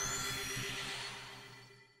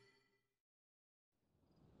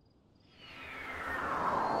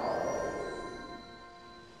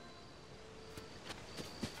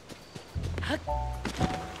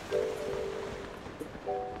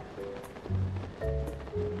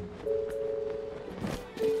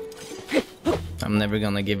 I'm never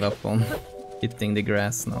gonna give up on hitting the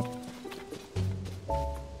grass now.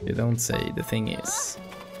 You don't say. The thing is,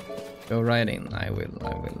 go right in. I will.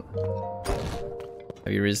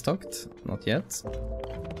 Have you restocked? Not yet.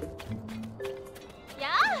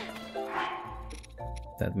 Yeah.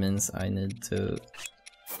 That means I need to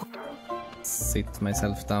sit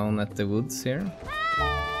myself down at the woods here.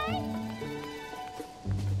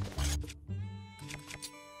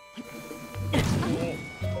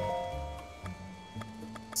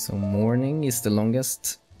 So morning is the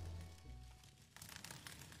longest.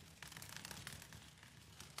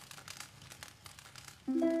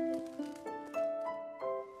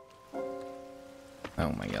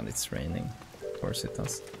 Oh my god, it's raining. Of course it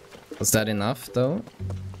does. Was that enough though?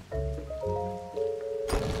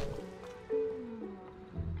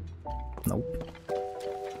 Nope.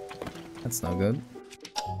 That's not good.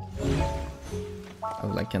 Oh,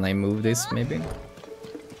 like, can I move this maybe?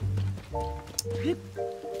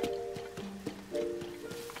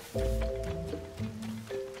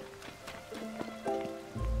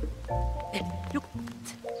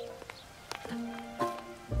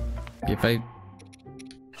 If I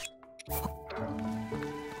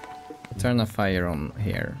turn a fire on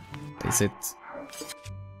here, is it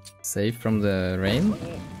safe from the rain?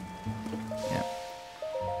 Yeah.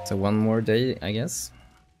 So 1 more day, I guess.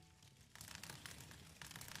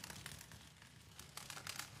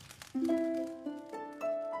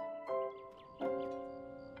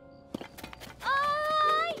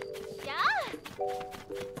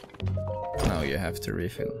 Now you have to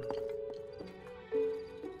refill.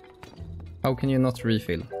 How can you not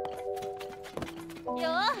refill?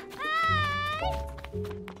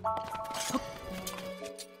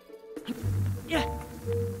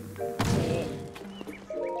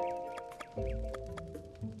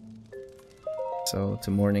 So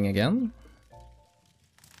to morning again.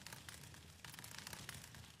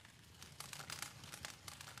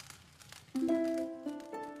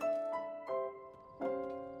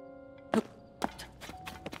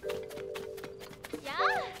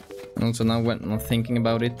 Also now when I'm thinking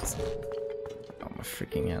about it, oh my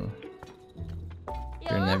freaking hell.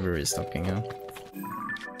 You're never restocking, huh?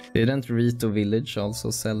 Didn't Rito Village also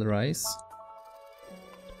sell rice?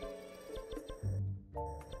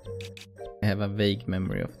 I have a vague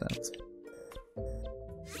memory of that.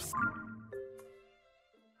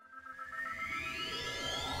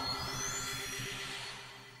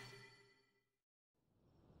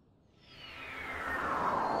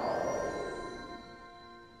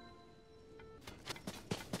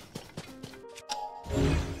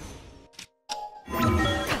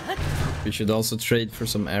 We should also trade for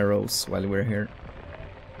some arrows while we're here.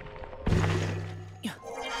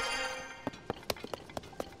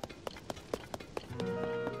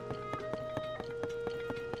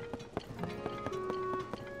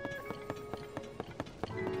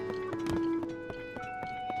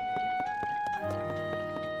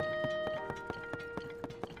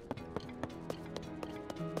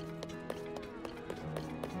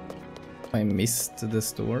 I missed the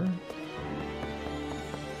store.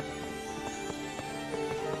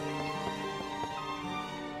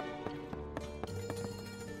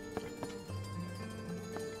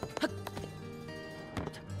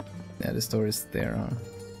 Yeah, the store is there, huh?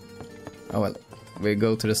 Oh well, we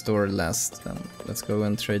go to the store last then. Let's go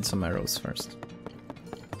and trade some arrows first.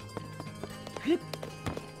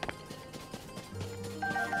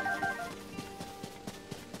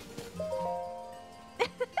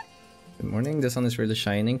 Good morning, the sun is really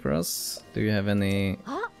shining for us. Do you have any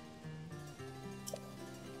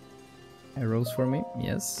arrows for me?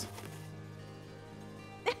 Yes.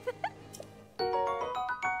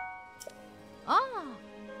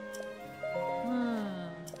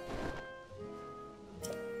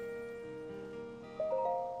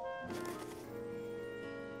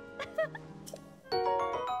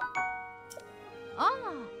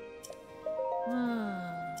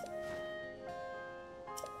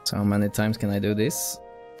 So how many times can I do this?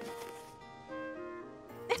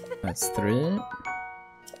 That's 3.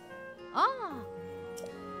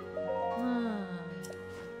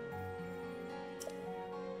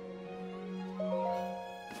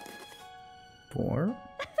 Four.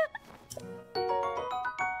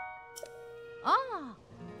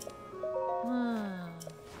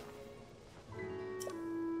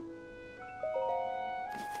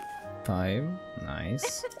 Five.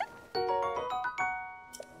 Nice.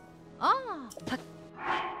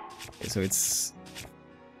 Okay, so it's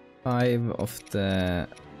 5 of the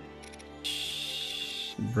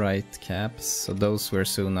bright caps, so those we're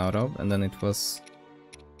soon out of, and then it was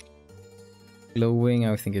glowing,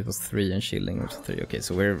 I think it was 3, and shielding was 3. Okay,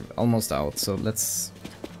 so we're almost out, so that's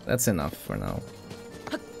enough for now.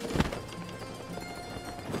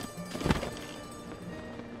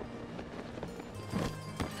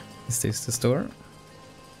 Is this the store?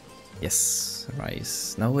 Yes,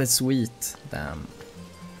 rice. No, it's wheat. Damn.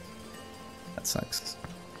 That sucks.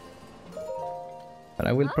 But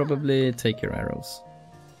I will probably take your arrows.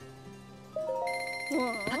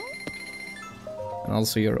 And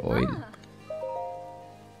also your oil.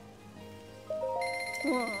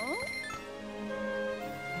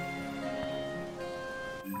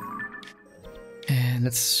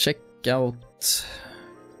 Let's check out,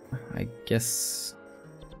 I guess,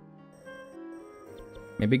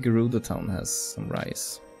 maybe Gerudo Town has some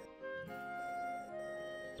rice.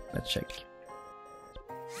 Let's check.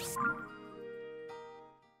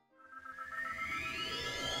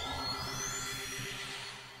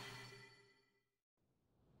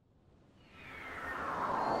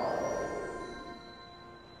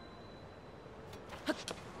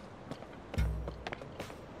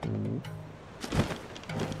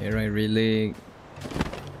 Here I really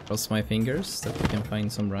cross my fingers that we can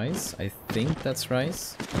find some rice. I think that's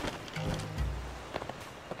rice.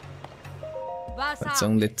 That's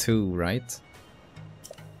only 2, right?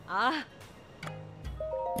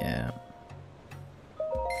 Yeah.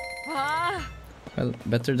 Well,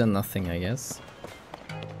 better than nothing, I guess.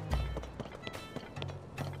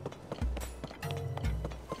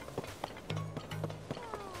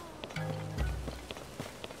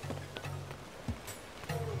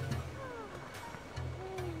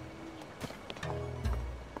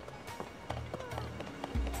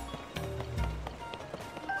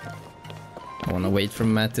 I wanna wait for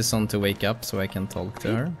Mattison to wake up so I can talk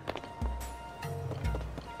to her.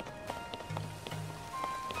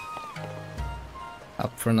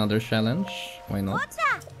 Up for another challenge? Why not?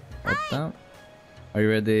 Otta. Are you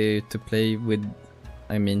ready to play with...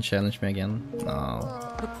 I mean, challenge me again?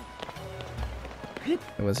 No.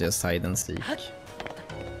 It was just hide and seek.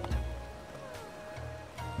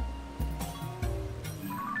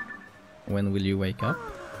 When will you wake up?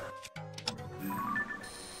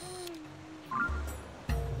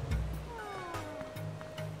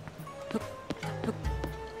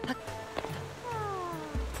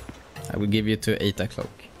 I will give you to 8 o'clock.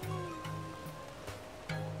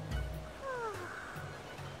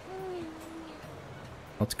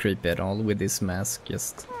 Not creepy at all with this mask,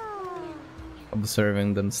 just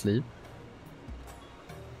observing them sleep.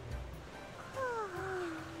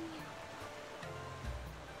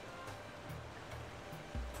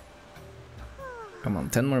 Come on,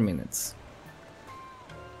 10 more minutes.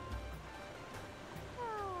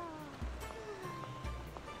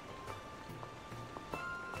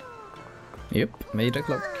 Yep, 8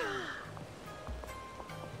 o'clock.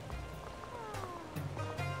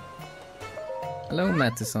 Hello,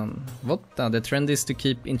 Mattison. Votta, the trend is to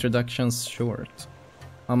keep introductions short.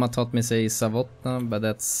 Mama taught me say Savotta, but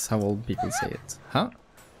that's how old people say it. Huh?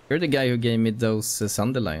 You're the guy who gave me those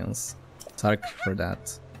Sunderlions. Tark for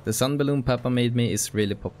that. The sun balloon Papa made me is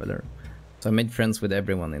really popular. So I made friends with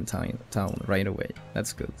everyone in town right away.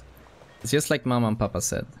 That's good. It's just like Mama and Papa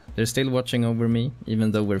said. They're still watching over me,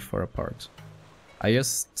 even though we're far apart. I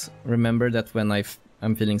just remember that when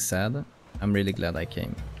I'm feeling sad, I'm really glad I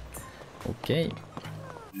came. Okay.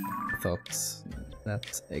 I thought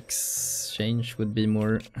that exchange would be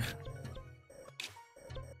more...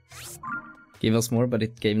 give us more, but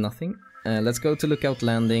it gave nothing. Let's go to Lookout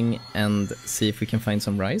Landing and see if we can find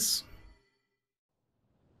some rice.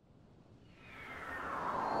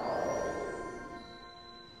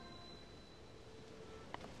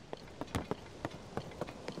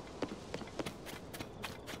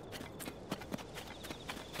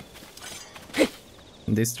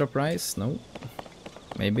 This drop rice? No.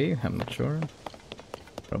 Maybe, I'm not sure.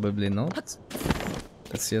 Probably not.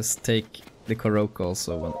 Let's just take the Korok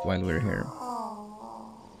also while we're here.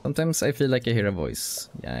 Sometimes I feel like I hear a voice.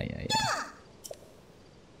 Yeah.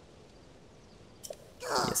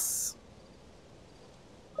 Yes.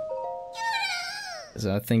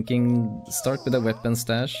 So I'm thinking start with a weapon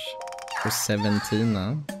stash for 17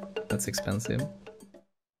 now. That's expensive.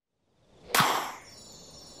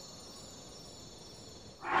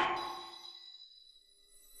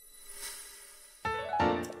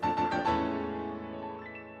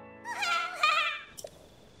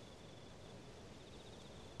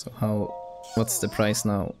 So what's the price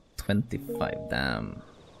now? 25, damn.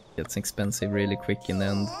 Gets expensive really quick in the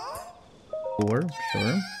end. 4,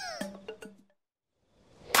 sure.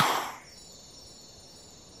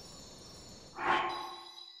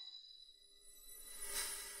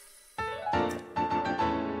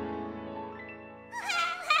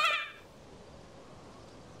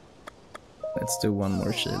 Let's do one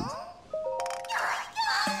more shield.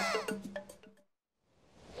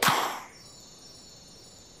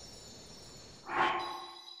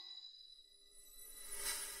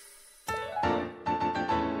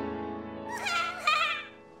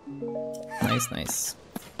 Nice.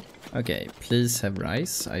 Okay, please have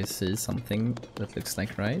rice. I see something that looks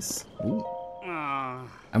like rice. Ooh.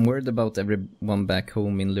 I'm worried about everyone back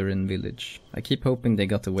home in Lurin village. I keep hoping they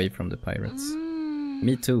got away from the pirates.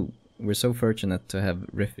 Me too. We're so fortunate to have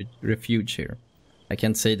refuge here. I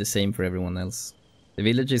can't say the same for everyone else. The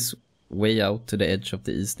village is way out to the edge of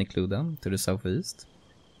the East Nikluda, to the southeast.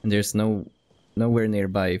 And there's nowhere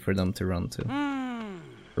nearby for them to run to.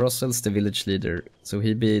 Rossel's the village leader, so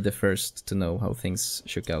he'd be the first to know how things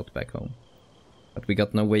shook out back home. But we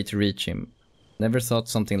got no way to reach him. Never thought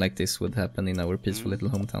something like this would happen in our peaceful little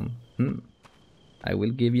hometown. I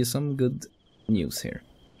will give you some good news here.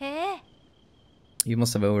 You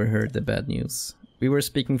must have overheard the bad news. We were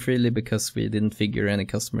speaking freely because we didn't figure any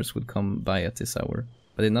customers would come by at this hour.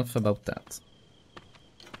 But enough about that.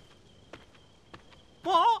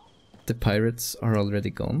 The pirates are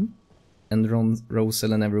already gone. And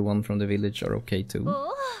Rosel and everyone from the village are okay too.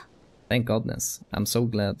 Thank goodness. I'm so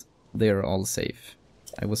glad they are all safe.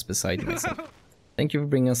 I was beside myself. Thank you for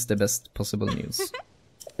bringing us the best possible news.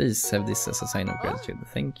 Please have this as a sign of gratitude.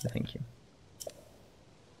 Thank you.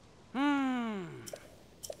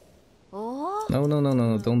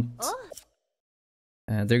 No, don't.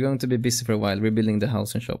 They're going to be busy for a while rebuilding the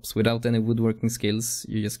house and shops. Without any woodworking skills,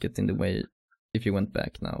 you just get in the way if you went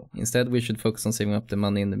back now. Instead, we should focus on saving up the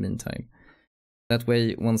money in the meantime. That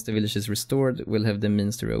way, once the village is restored, we'll have the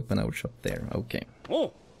means to reopen our shop there. Okay.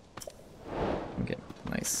 Okay,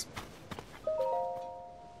 nice.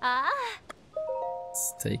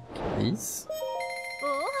 Let's take these.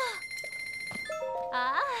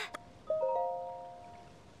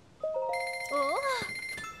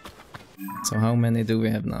 So how many do we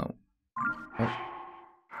have now? Oh,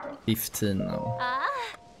 15 now.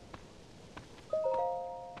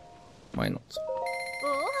 Why not?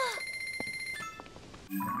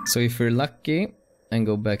 So if we're lucky and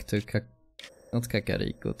go back to not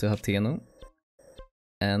Kakariko, to Hateno,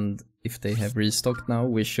 and if they have restocked now,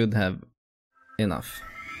 we should have enough.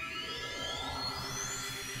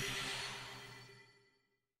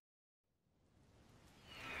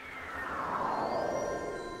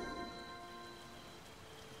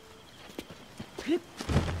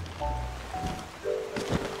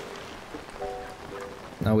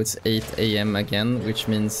 Now it's 8 AM again, which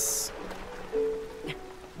means...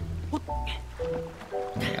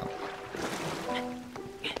 Yeah.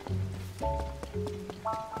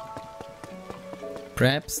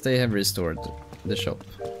 Perhaps they have restored the shop.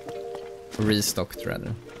 Restocked,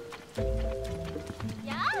 rather.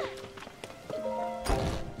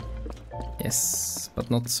 Yes, but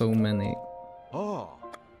not so many. Or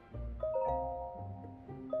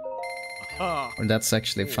that's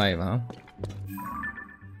actually 5, huh?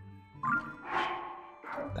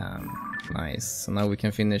 Damn. Nice, so now we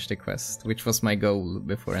can finish the quest, which was my goal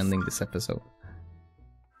before ending this episode.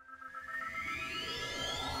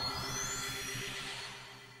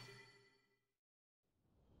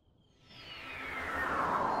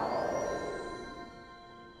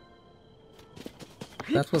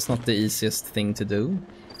 That was not the easiest thing to do,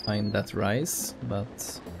 find that rice,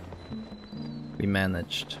 but we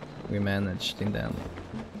managed. We managed in the end.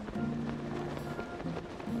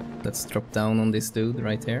 Let's drop down on this dude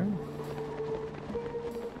right here.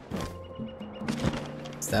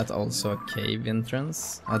 Is that also a cave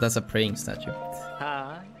entrance? Oh, that's a praying statue.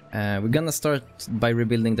 We're gonna start by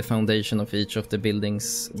rebuilding the foundation of each of the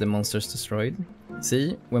buildings the monsters destroyed.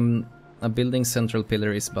 See, when a building's central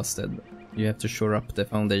pillar is busted, you have to shore up the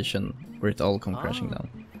foundation or it all comes crashing down.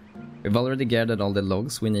 We've already gathered all the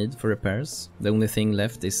logs we need for repairs. The only thing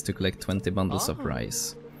left is to collect 20 bundles of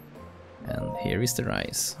rice. And here is the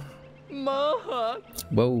rice.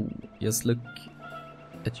 Whoa, just look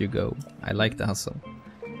at you go. I like the hustle.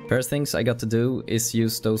 First things I got to do is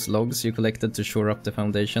use those logs you collected to shore up the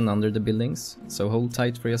foundation under the buildings. So hold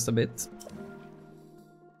tight for just a bit.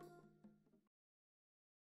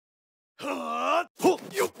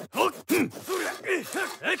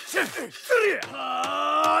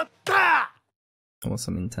 That was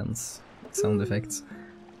some intense sound effects.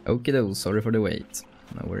 Okido, sorry for the wait.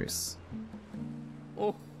 No worries.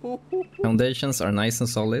 Foundations are nice and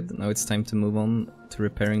solid. Now it's time to move on to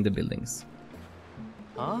repairing the buildings.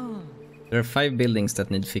 There are 5 buildings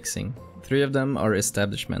that need fixing. 3 of them are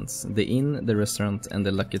establishments: the inn, the restaurant and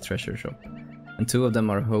the lucky treasure shop. And 2 of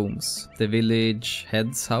them are homes: the village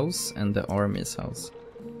head's house and the army's house.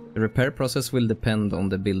 The repair process will depend on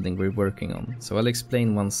the building we're working on, so I'll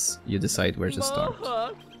explain once you decide where to start.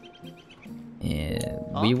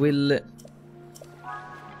 We will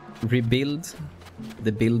rebuild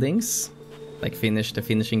the buildings, like finish the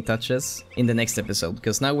finishing touches, in the next episode,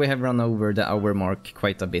 because now we have run over the hour mark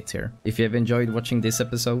quite a bit here. If you have enjoyed watching this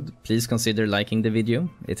episode, please consider liking the video,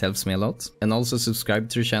 it helps me a lot. And also subscribe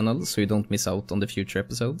to the channel so you don't miss out on the future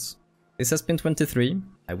episodes. This has been 23,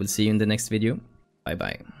 I will see you in the next video, bye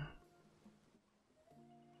bye.